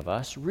many of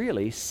us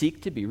really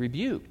seek to be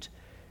rebuked?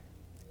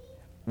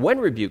 When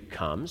rebuke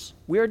comes,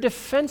 we are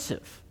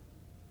defensive.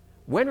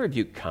 When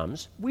rebuke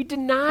comes, we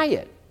deny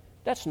it.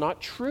 That's not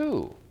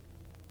true.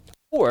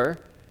 Or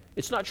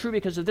it's not true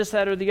because of this,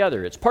 that, or the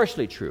other. It's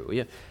partially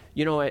true.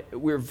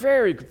 We're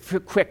very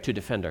quick to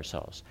defend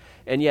ourselves.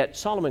 And yet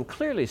Solomon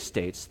clearly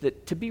states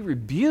that to be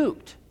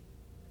rebuked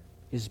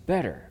is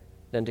better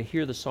than to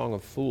hear the song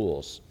of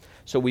fools.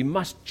 So we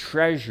must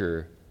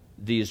treasure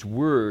these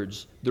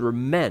words that are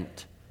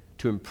meant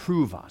to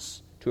improve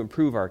us, to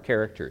improve our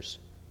characters.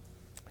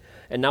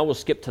 And now we'll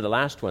skip to the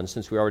last one,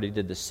 since we already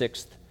did the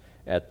sixth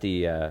at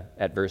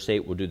verse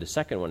 8. We'll do the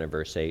second one in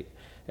verse 8,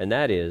 and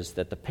that is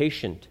that the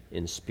patient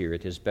in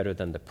spirit is better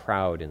than the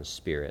proud in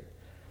spirit.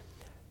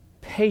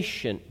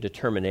 Patient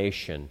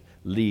determination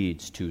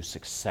leads to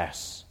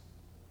success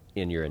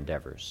in your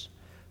endeavors.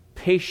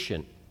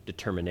 Patient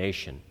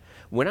determination.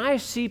 When I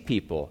see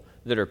people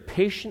that are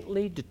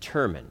patiently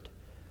determined,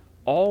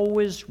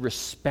 always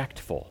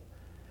respectful,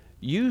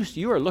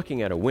 you are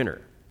looking at a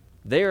winner.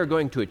 They are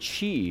going to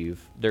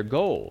achieve their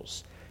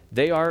goals.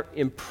 They are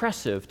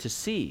impressive to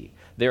see.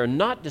 They are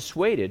not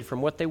dissuaded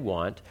from what they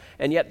want,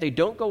 and yet they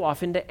don't go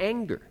off into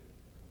anger.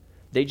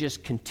 They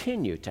just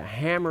continue to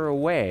hammer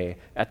away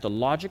at the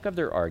logic of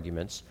their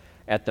arguments,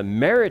 at the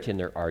merit in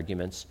their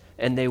arguments,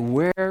 and they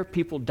wear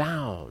people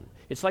down.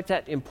 It's like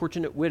that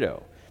importunate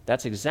widow.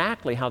 That's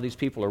exactly how these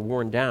people are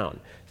worn down,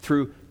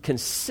 through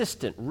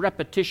consistent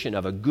repetition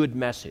of a good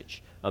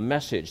message, a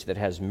message that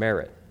has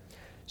merit.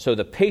 So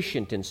the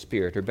patient in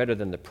spirit are better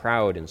than the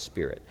proud in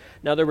spirit.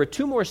 Now, there were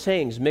two more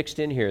sayings mixed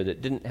in here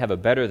that didn't have a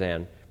better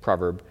than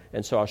proverb,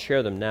 and so I'll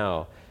share them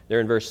now.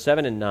 They're in verse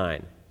 7 and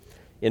 9.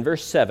 In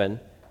verse 7,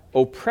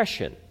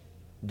 oppression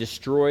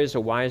destroys a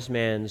wise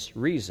man's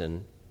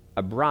reason,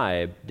 a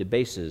bribe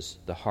debases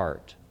the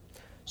heart.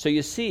 So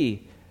you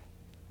see,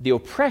 the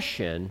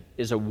oppression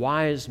is a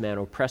wise man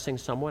oppressing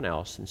someone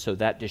else, and so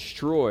that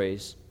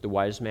destroys the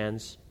wise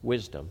man's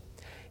wisdom.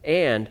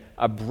 And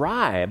a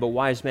bribe, a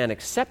wise man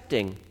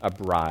accepting a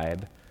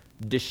bribe,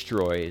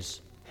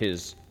 destroys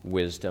his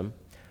wisdom.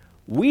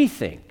 We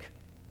think,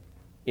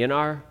 in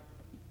our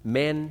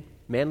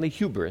manly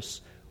hubris,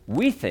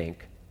 we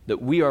think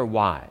that we are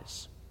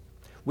wise.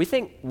 We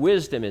think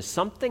wisdom is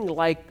something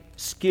like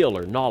skill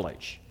or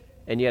knowledge,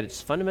 and yet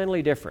it's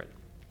fundamentally different.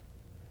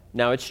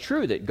 Now, it's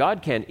true that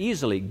God can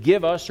easily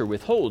give us or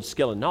withhold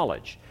skill and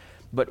knowledge,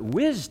 but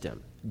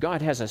wisdom,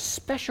 God has a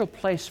special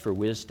place for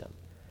wisdom,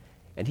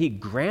 and He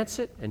grants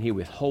it and He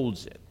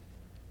withholds it.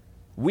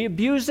 We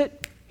abuse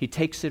it, He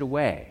takes it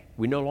away.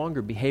 We no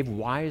longer behave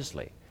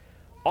wisely.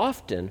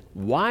 Often,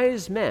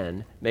 wise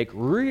men make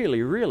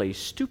really, really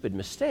stupid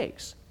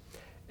mistakes,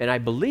 and I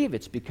believe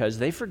it's because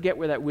they forget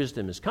where that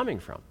wisdom is coming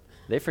from.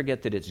 They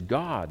forget that it's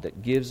God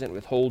that gives and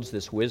withholds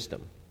this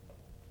wisdom.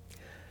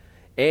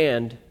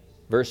 And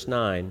verse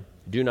 9,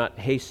 do not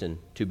hasten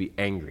to be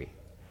angry.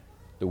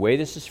 The way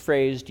this is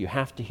phrased, you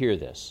have to hear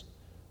this.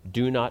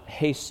 Do not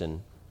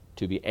hasten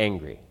to be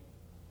angry.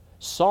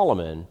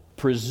 Solomon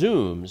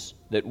presumes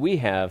that we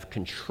have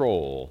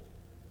control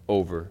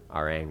over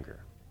our anger.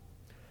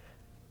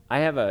 I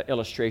have an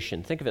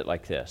illustration. Think of it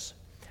like this.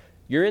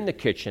 You're in the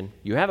kitchen,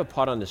 you have a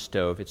pot on the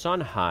stove, it's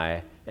on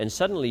high, and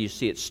suddenly you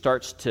see it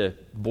starts to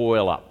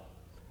boil up.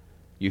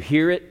 You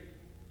hear it,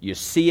 you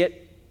see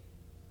it.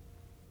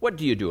 What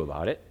do you do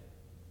about it?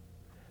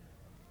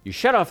 You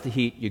shut off the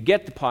heat, you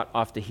get the pot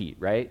off the heat,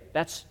 right?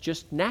 That's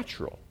just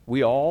natural.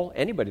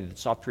 Anybody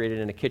that's operated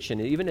in a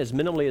kitchen, even as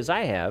minimally as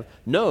I have,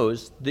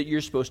 knows that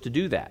you're supposed to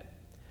do that.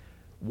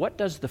 What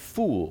does the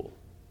fool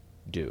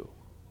do?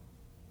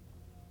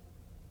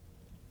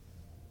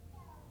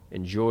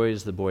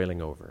 Enjoys the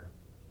boiling over.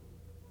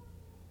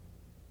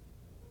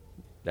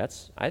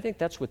 I think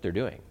that's what they're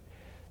doing.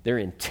 They're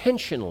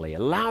intentionally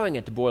allowing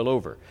it to boil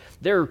over.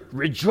 They're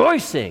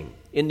rejoicing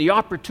in the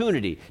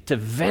opportunity to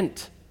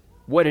vent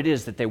what it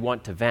is that they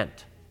want to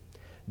vent.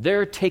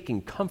 They're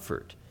taking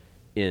comfort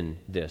in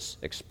this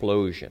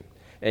explosion.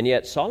 And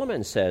yet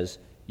Solomon says,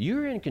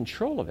 you're in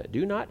control of it.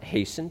 Do not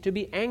hasten to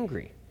be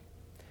angry.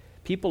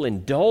 People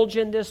indulge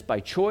in this by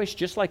choice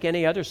just like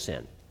any other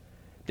sin.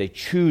 They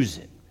choose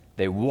it.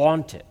 They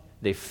want it.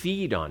 They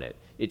feed on it.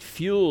 It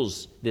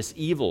fuels this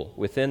evil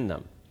within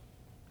them.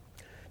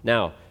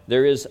 Now,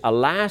 there is a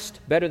last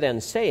better than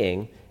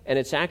saying, and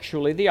it's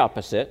actually the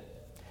opposite,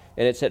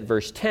 and it's at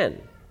verse 10.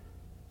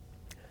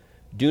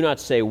 Do not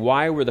say,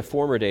 why were the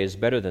former days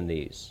better than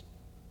these?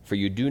 For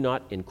you do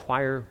not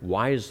inquire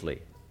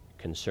wisely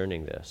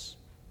concerning this.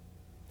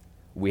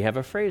 We have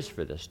a phrase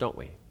for this, don't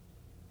we?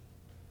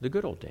 The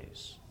good old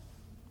days.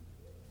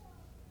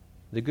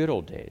 The good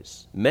old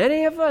days.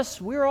 Many of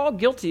us, we're all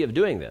guilty of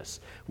doing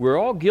this. We're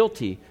all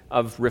guilty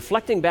of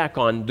reflecting back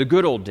on the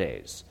good old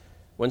days,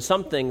 when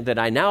something that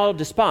I now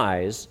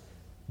despise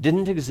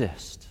didn't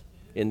exist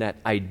in that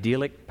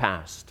idyllic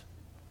past,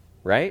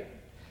 right?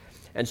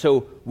 And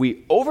so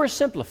we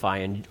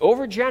oversimplify and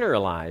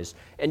overgeneralize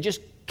and just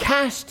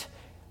cast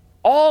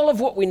all of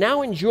what we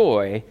now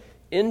enjoy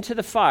into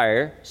the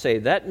fire, say,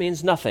 that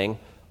means nothing.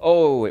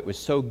 Oh, it was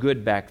so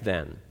good back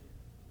then.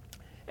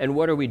 And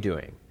what are we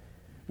doing?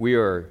 We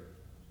are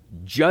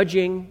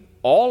judging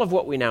all of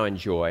what we now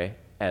enjoy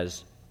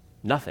as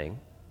nothing.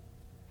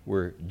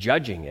 We're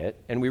judging it,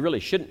 and we really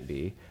shouldn't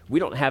be. We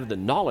don't have the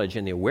knowledge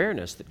and the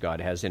awareness that God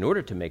has in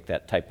order to make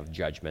that type of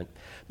judgment.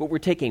 But we're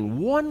taking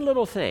one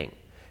little thing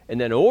and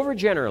then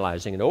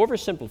overgeneralizing and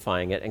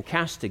oversimplifying it and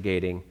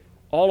castigating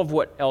all of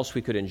what else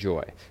we could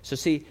enjoy. So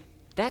see,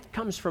 that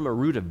comes from a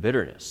root of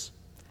bitterness.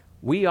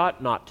 We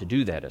ought not to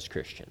do that as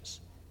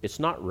Christians. It's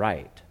not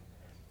right.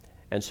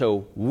 And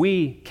so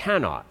we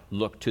cannot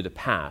look to the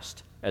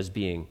past as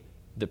being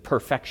the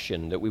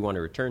perfection that we want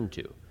to return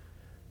to.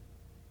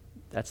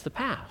 That's the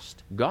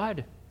past.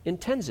 God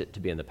intends it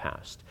to be in the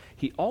past.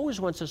 He always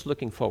wants us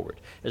looking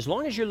forward. As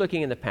long as you're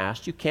looking in the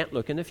past, you can't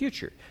look in the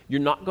future. You're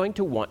not going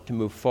to want to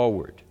move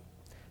forward.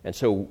 And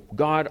so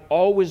God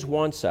always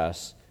wants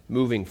us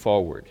moving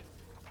forward.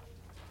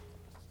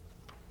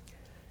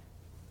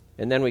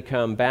 And then we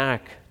come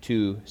back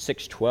to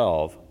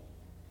 6:12,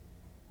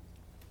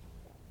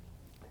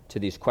 to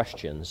these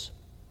questions.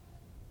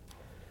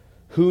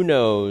 Who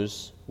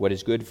knows what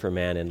is good for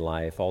man in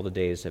life all the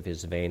days of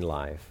his vain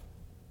life?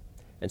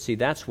 And see,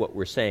 that's what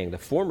we're saying. The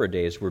former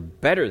days were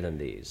better than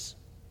these.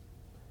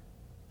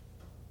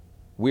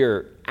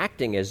 We're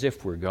acting as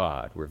if we're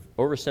God. We're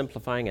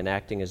oversimplifying and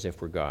acting as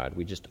if we're God.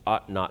 We just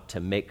ought not to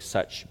make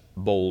such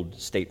bold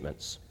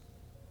statements.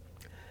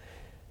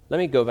 Let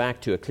me go back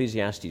to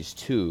Ecclesiastes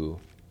 2.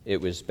 It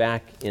was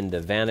back in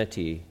the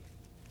vanity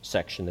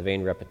section, the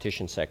vain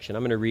repetition section.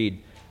 I'm going to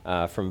read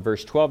from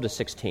verse 12 to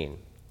 16.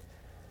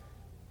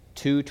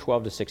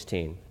 2:12 to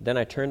 16. Then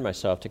I turned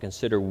myself to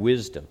consider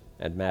wisdom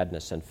and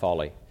madness and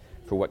folly.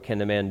 For what can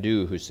the man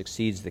do who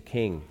succeeds the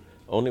king?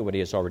 Only what he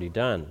has already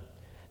done.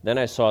 Then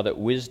I saw that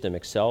wisdom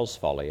excels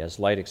folly, as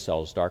light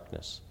excels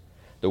darkness.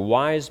 The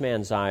wise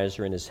man's eyes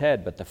are in his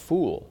head, but the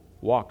fool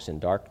walks in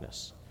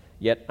darkness.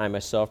 Yet I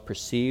myself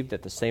perceived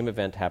that the same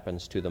event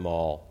happens to them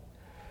all.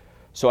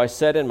 So I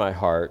said in my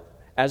heart,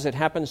 as it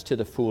happens to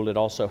the fool, it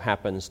also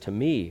happens to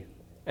me.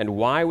 And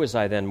why was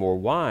I then more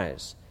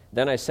wise?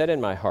 Then I said in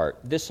my heart,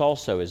 this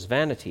also is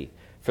vanity,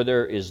 for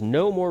there is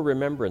no more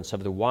remembrance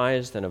of the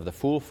wise than of the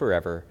fool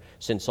forever,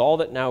 since all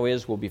that now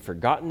is will be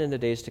forgotten in the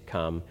days to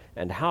come.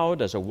 And how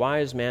does a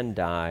wise man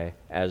die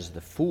as the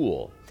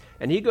fool?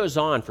 And he goes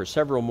on for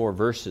several more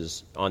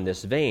verses on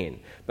this vein.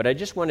 But I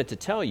just wanted to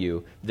tell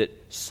you that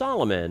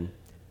Solomon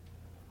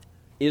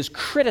is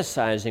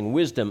criticizing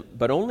wisdom,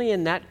 but only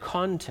in that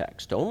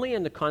context, only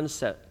in the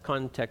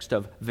context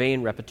of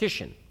vain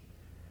repetition,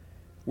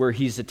 where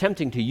he's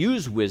attempting to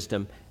use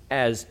wisdom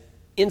as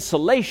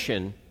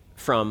insulation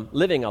from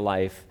living a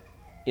life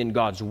in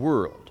God's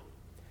world.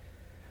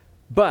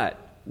 But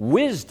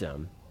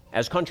wisdom,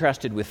 as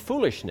contrasted with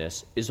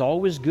foolishness, is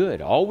always good,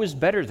 always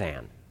better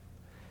than.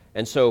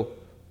 And so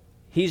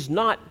he's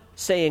not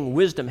saying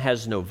wisdom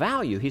has no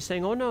value. He's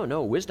saying, oh,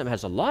 no, wisdom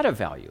has a lot of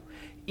value.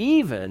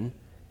 Even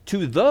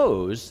to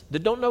those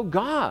that don't know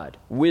God,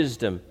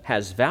 wisdom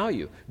has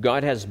value.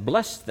 God has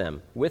blessed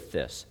them with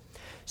this.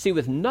 See,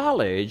 with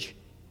knowledge,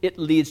 it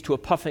leads to a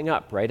puffing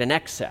up, right? An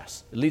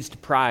excess. It leads to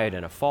pride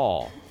and a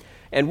fall.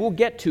 And we'll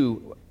get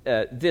to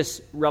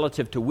this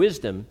relative to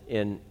wisdom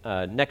in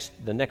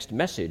the next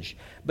message,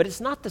 but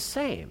it's not the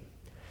same.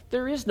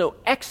 There is no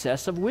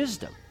excess of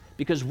wisdom,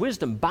 because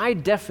wisdom, by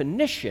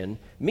definition,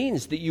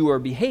 means that you are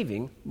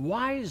behaving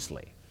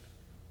wisely.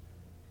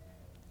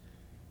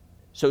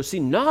 So, see,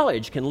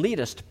 knowledge can lead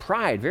us to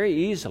pride very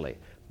easily,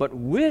 but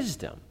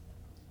wisdom,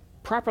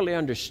 properly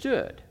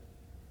understood,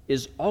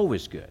 is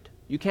always good.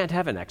 You can't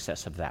have an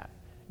excess of that.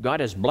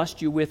 God has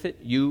blessed you with it.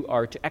 You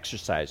are to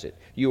exercise it.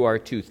 You are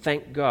to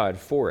thank God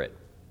for it.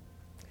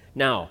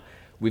 Now,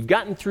 we've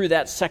gotten through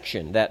that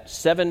section, that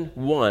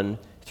 7:1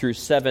 through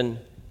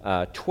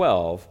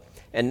 7:12,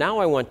 and now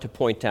I want to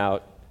point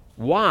out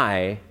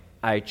why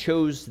I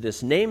chose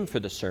this name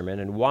for the sermon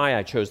and why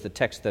I chose the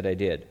text that I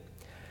did.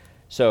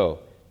 So,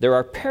 there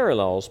are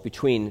parallels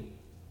between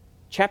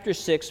chapter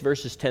 6,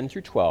 verses 10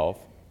 through 12,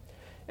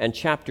 and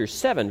chapter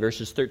 7,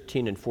 verses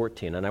 13 and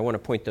 14, and I want to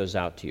point those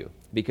out to you,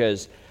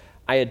 because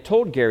I had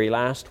told Gary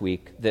last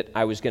week that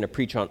I was going to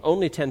preach on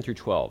only 10 through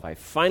 12. I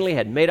finally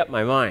had made up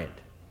my mind,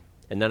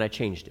 and then I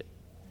changed it,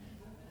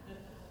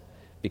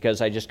 because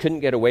I just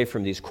couldn't get away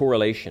from these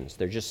correlations.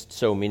 They're just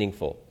so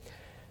meaningful.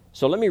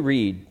 So let me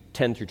read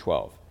 10 through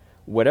 12.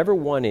 Whatever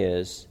one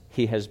is,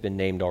 he has been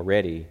named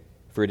already,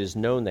 for it is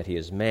known that he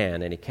is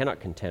man, and he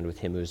cannot contend with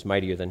him who is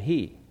mightier than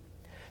he.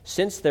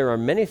 Since there are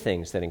many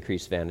things that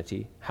increase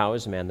vanity, how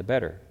is man the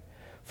better?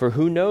 For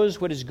who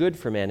knows what is good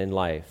for man in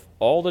life,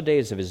 all the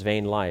days of his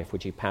vain life,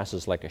 which he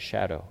passes like a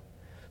shadow?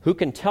 Who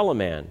can tell a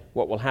man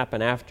what will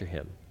happen after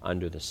him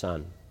under the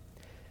sun?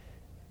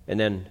 And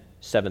then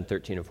 7,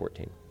 13, and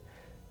 14.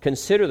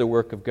 Consider the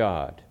work of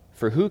God,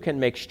 for who can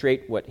make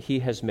straight what he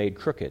has made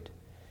crooked?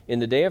 In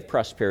the day of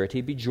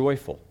prosperity be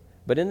joyful,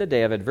 but in the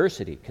day of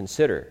adversity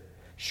consider,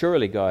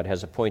 surely God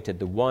has appointed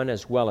the one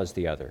as well as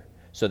the other,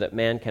 so that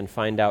man can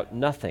find out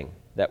nothing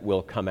that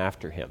will come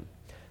after him.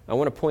 I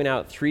want to point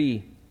out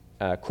three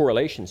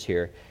correlations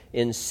here.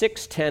 In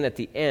 6:10 at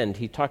the end,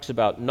 he talks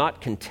about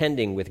not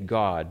contending with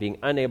God, being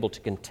unable to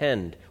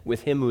contend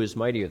with him who is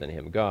mightier than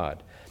him,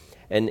 God.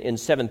 And in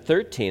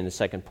 7:13, the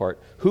second part,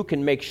 who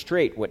can make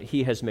straight what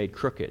he has made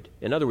crooked?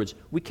 In other words,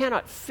 we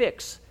cannot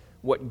fix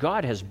what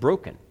God has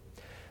broken.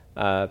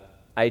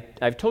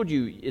 I've told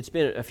you, it's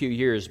been a few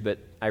years, but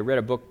I read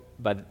a book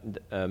by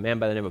a man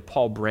by the name of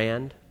Paul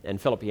Brand, and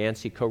Philip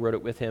Yancey co-wrote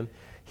it with him.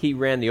 He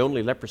ran the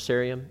only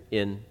leprosarium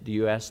in the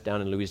U.S.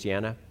 down in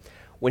Louisiana.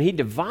 When he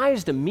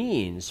devised a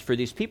means for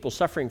these people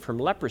suffering from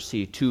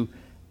leprosy to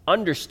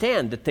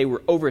understand that they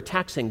were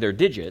overtaxing their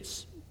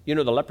digits, you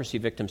know, the leprosy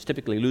victims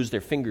typically lose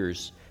their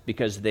fingers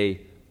because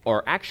they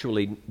are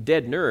actually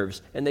dead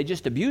nerves, and they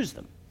just abuse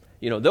them.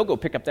 You know, they'll go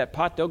pick up that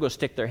pot, they'll go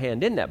stick their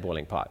hand in that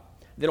boiling pot.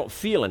 They don't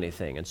feel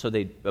anything, and so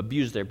they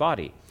abuse their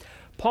body.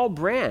 Paul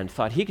Brand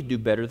thought he could do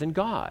better than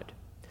God.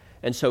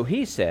 And so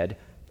he said,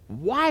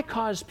 why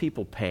cause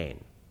people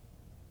pain?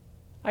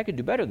 I could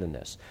do better than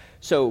this.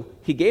 So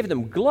he gave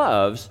them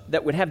gloves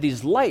that would have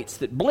these lights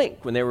that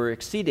blink when they were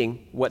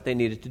exceeding what they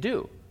needed to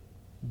do.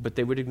 But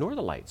they would ignore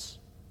the lights.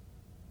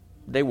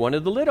 They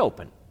wanted the lid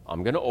open.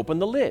 I'm going to open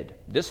the lid.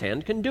 This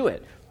hand can do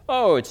it.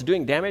 Oh, it's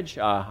doing damage?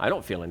 I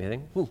don't feel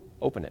anything.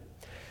 Open it.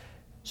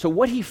 So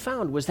what he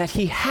found was that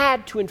he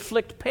had to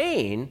inflict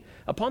pain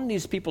upon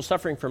these people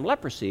suffering from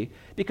leprosy,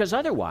 because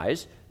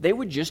otherwise they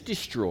would just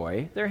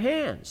destroy their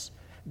hands.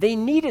 They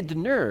needed the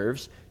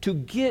nerves to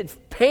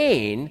give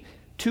pain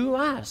to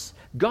us.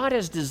 God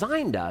has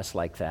designed us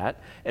like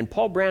that, and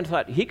Paul Brand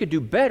thought he could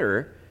do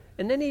better,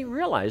 and then he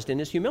realized in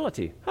his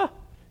humility,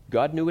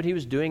 God knew what he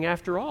was doing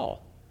after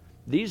all.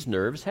 These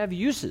nerves have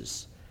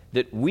uses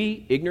that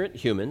we ignorant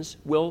humans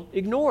will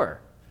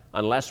ignore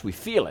unless we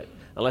feel it,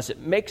 unless it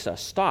makes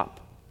us stop.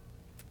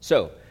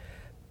 So,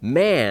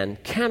 man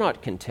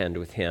cannot contend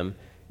with him.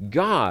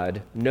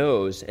 God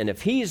knows, and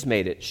if he's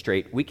made it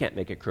straight, we can't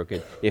make it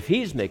crooked. If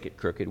he's made it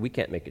crooked, we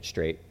can't make it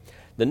straight.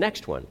 The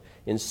next one,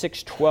 in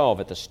 6:12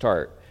 at the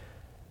start,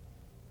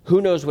 who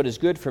knows what is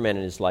good for man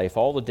in his life,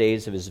 all the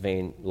days of his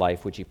vain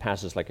life, which he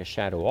passes like a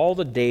shadow, all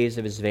the days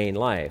of his vain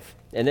life.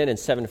 And then in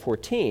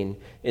 7:14,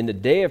 in the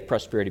day of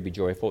prosperity be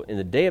joyful, in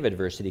the day of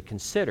adversity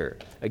consider.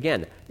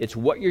 Again, it's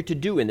what you're to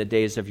do in the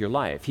days of your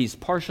life. He's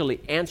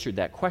partially answered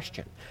that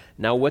question.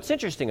 Now, what's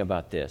interesting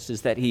about this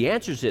is that he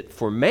answers it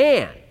for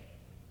man,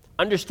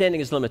 understanding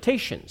his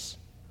limitations.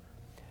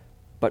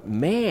 But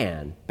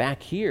man,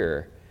 back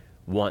here,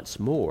 wants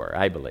more,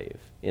 I believe.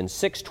 In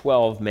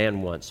 6:12,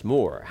 man wants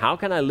more. How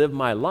can I live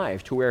my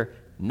life to where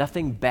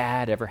nothing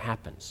bad ever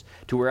happens,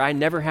 to where I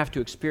never have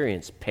to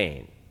experience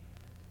pain?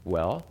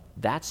 Well,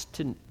 that's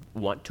to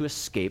want to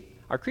escape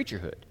our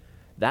creaturehood.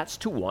 That's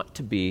to want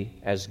to be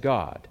as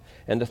God.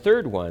 And the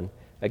third one,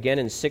 again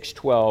in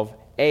 6:12,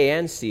 A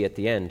and C at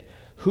the end,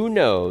 who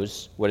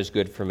knows what is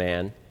good for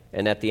man?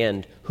 And at the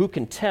end, who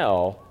can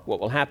tell what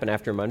will happen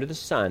after him under the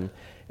sun?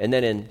 And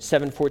then in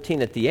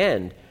 7:14 at the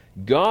end,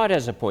 God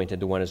has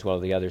appointed the one as well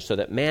as the other, so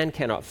that man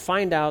cannot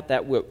find out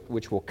that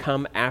which will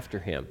come after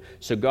him.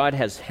 So God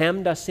has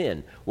hemmed us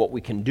in. What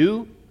we can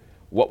do,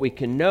 what we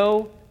can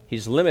know,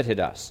 he's limited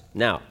us.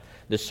 Now,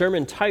 the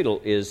sermon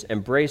title is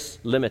Embrace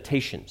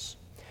Limitations.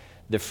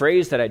 The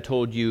phrase that I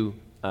told you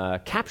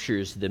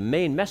captures the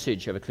main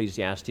message of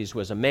Ecclesiastes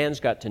was a man's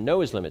got to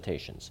know his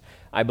limitations.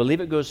 I believe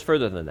it goes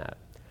further than that.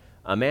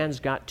 A man's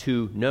got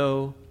to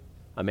know,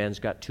 a man's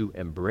got to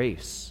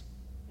embrace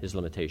his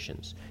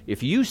limitations.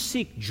 If you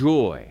seek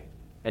joy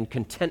and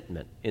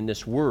contentment in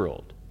this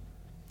world,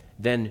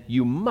 then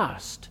you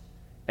must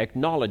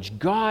acknowledge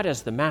God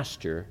as the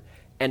master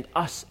and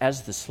us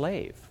as the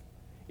slave.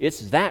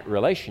 It's that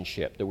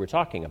relationship that we're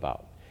talking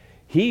about.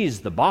 He's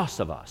the boss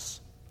of us.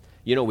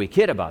 You know, we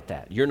kid about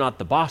that. You're not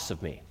the boss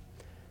of me.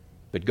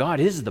 But God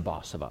is the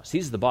boss of us.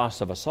 He's the boss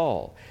of us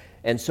all.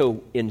 And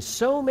so in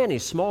so many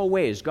small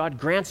ways, God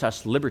grants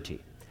us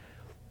liberty.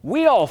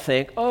 We all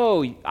think,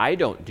 oh, I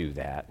don't do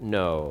that.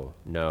 No,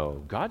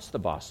 God's the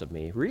boss of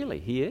me. Really,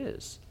 he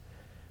is.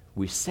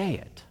 We say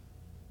it.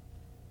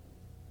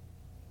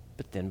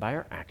 But then by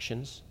our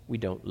actions, we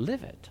don't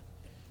live it.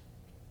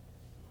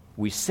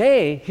 We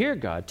say, here,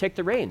 God, take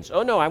the reins.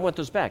 Oh, no, I want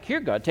those back.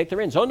 Here, God, take the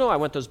reins. Oh, no, I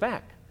want those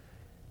back.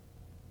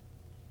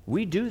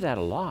 We do that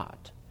a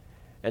lot.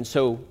 And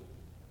so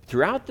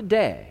throughout the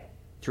day,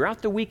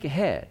 throughout the week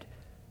ahead,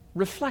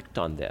 reflect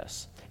on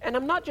this. And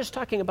I'm not just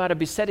talking about a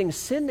besetting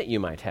sin that you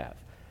might have.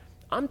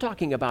 I'm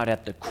talking about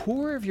at the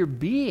core of your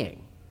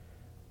being.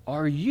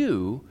 Are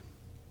you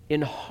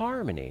in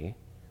harmony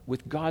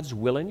with God's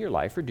will in your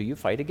life, or do you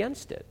fight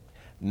against it?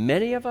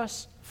 Many of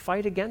us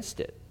fight against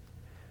it.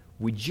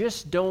 We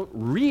just don't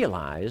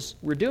realize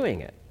we're doing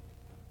it.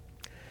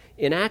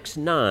 In Acts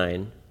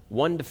 9,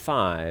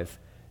 1-5,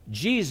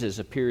 Jesus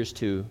appears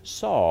to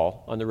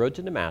Saul on the road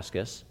to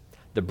Damascus.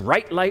 The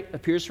bright light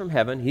appears from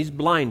heaven. He's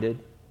blinded.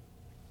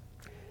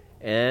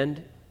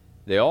 And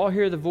they all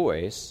hear the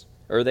voice,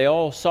 or they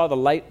all saw the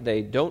light,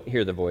 they don't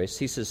hear the voice.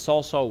 He says,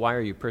 Saul, Saul, why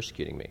are you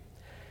persecuting me?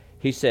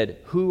 He said,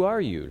 who are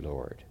you,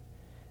 Lord?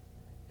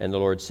 And the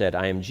Lord said,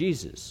 I am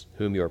Jesus,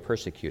 whom you are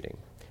persecuting.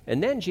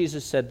 And then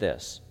Jesus said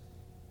this,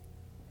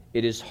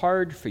 it is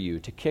hard for you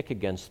to kick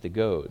against the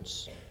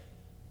goads.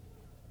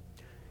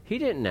 He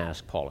didn't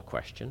ask Paul a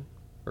question,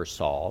 or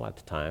Saul at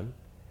the time.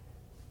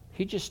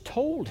 He just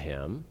told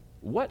him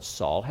what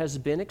Saul has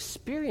been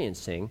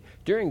experiencing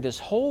during this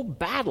whole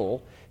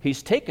battle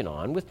he's taken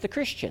on with the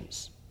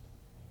Christians.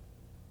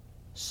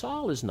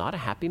 Saul is not a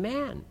happy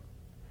man.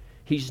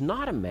 He's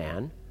not a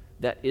man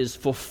that is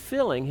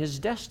fulfilling his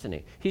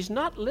destiny. He's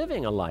not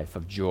living a life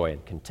of joy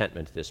and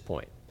contentment at this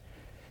point,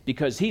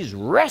 because he's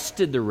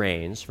wrested the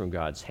reins from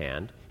God's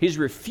hand. He's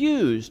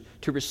refused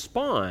to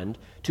respond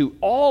to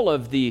all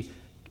of the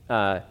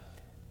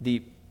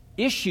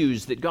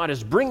issues that God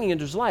is bringing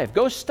into his life.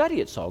 Go study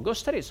it, Saul. Go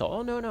study it, Saul.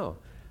 Oh, no.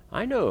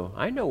 I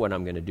know what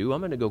I'm going to do.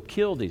 I'm going to go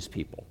kill these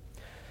people.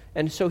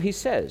 And so he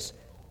says,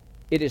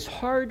 it is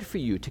hard for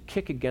you to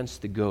kick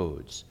against the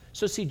goads.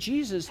 So see,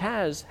 Jesus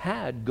has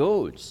had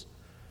goads,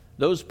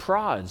 those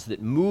prods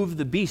that move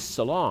the beasts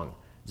along.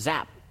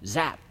 Zap,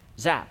 zap,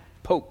 zap,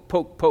 poke,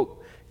 poke,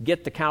 poke.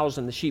 Get the cows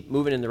and the sheep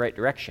moving in the right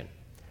direction.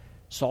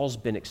 Saul's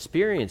been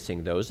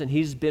experiencing those, and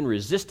he's been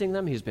resisting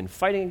them. He's been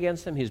fighting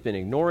against them. He's been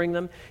ignoring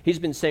them. He's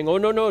been saying, oh,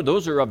 no,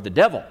 those are of the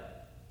devil.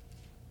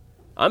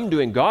 I'm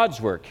doing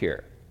God's work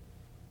here.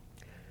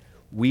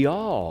 We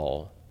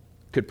all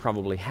could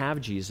probably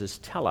have Jesus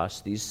tell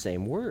us these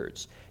same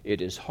words.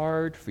 It is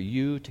hard for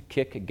you to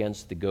kick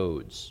against the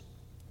goads.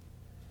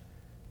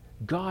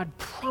 God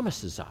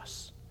promises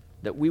us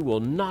that we will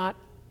not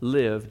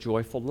live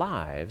joyful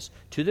lives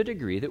to the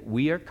degree that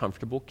we are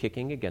comfortable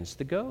kicking against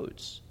the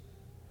goads.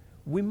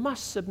 We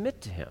must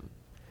submit to him.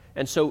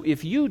 And so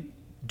if you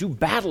do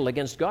battle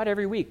against God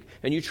every week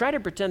and you try to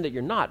pretend that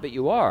you're not, but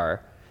you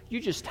are,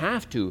 you just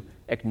have to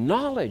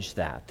acknowledge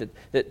that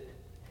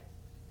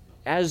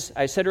as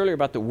I said earlier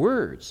about the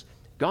words,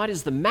 God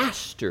is the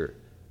master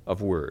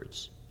of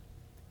words.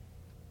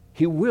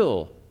 He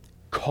will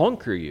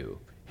conquer you.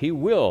 He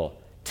will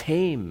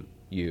tame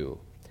you.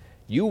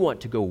 You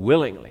want to go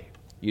willingly.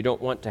 You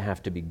don't want to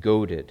have to be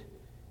goaded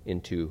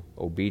into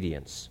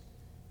obedience.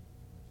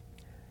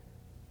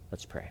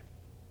 Let's pray.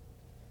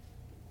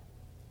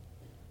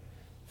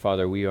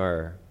 Father, we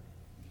are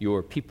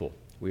your people.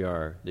 We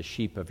are the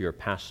sheep of your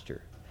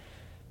pasture.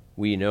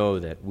 We know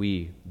that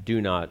we do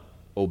not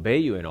obey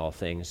you in all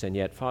things, and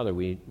yet, Father,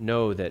 we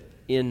know that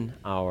in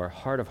our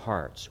heart of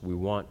hearts we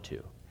want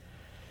to.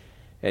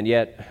 And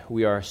yet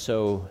we are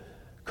so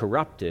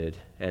corrupted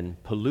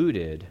and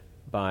polluted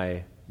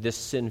by this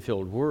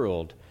sin-filled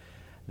world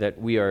that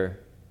we are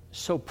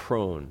so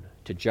prone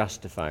to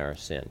justify our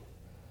sin,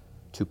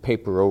 to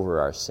paper over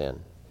our sin.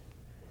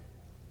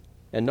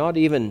 And not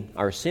even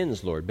our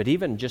sins, Lord, but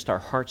even just our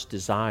heart's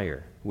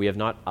desire. We have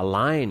not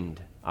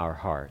aligned our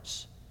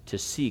hearts to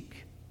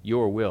seek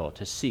your will,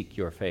 to seek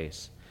your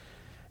face.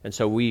 And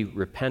so we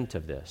repent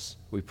of this.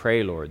 We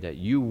pray, Lord, that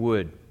you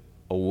would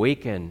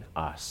awaken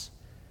us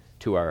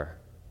to our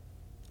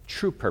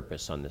true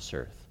purpose on this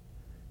earth,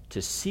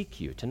 to seek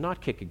you, to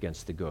not kick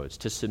against the goads,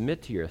 to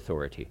submit to your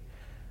authority.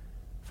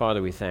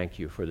 Father, we thank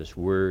you for this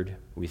word.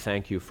 We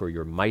thank you for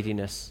your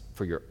mightiness,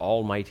 for your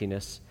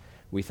almightiness.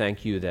 We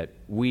thank you that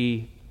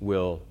we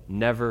will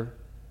never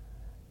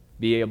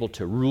be able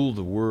to rule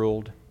the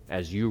world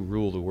as you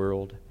rule the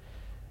world.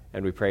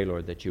 And we pray,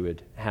 Lord, that you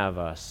would have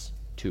us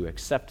to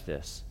accept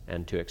this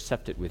and to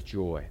accept it with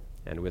joy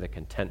and with a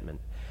contentment,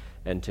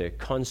 and to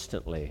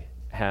constantly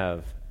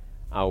have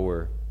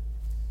our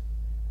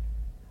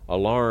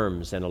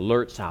alarms and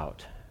alerts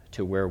out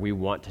to where we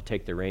want to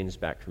take the reins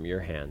back from your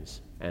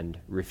hands and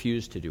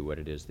refuse to do what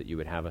it is that you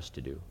would have us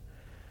to do.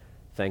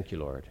 Thank you,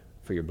 Lord,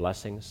 for your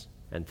blessings,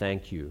 and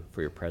thank you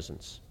for your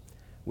presence.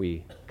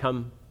 We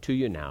come to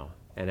you now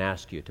and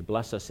ask you to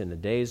bless us in the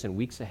days and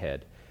weeks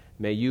ahead.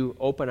 May you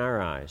open our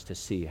eyes to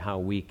see how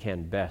we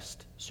can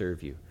best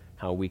serve you,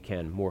 how we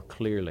can more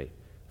clearly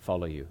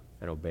follow you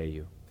and obey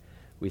you.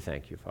 We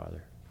thank you,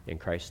 Father. In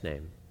Christ's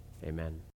name, amen.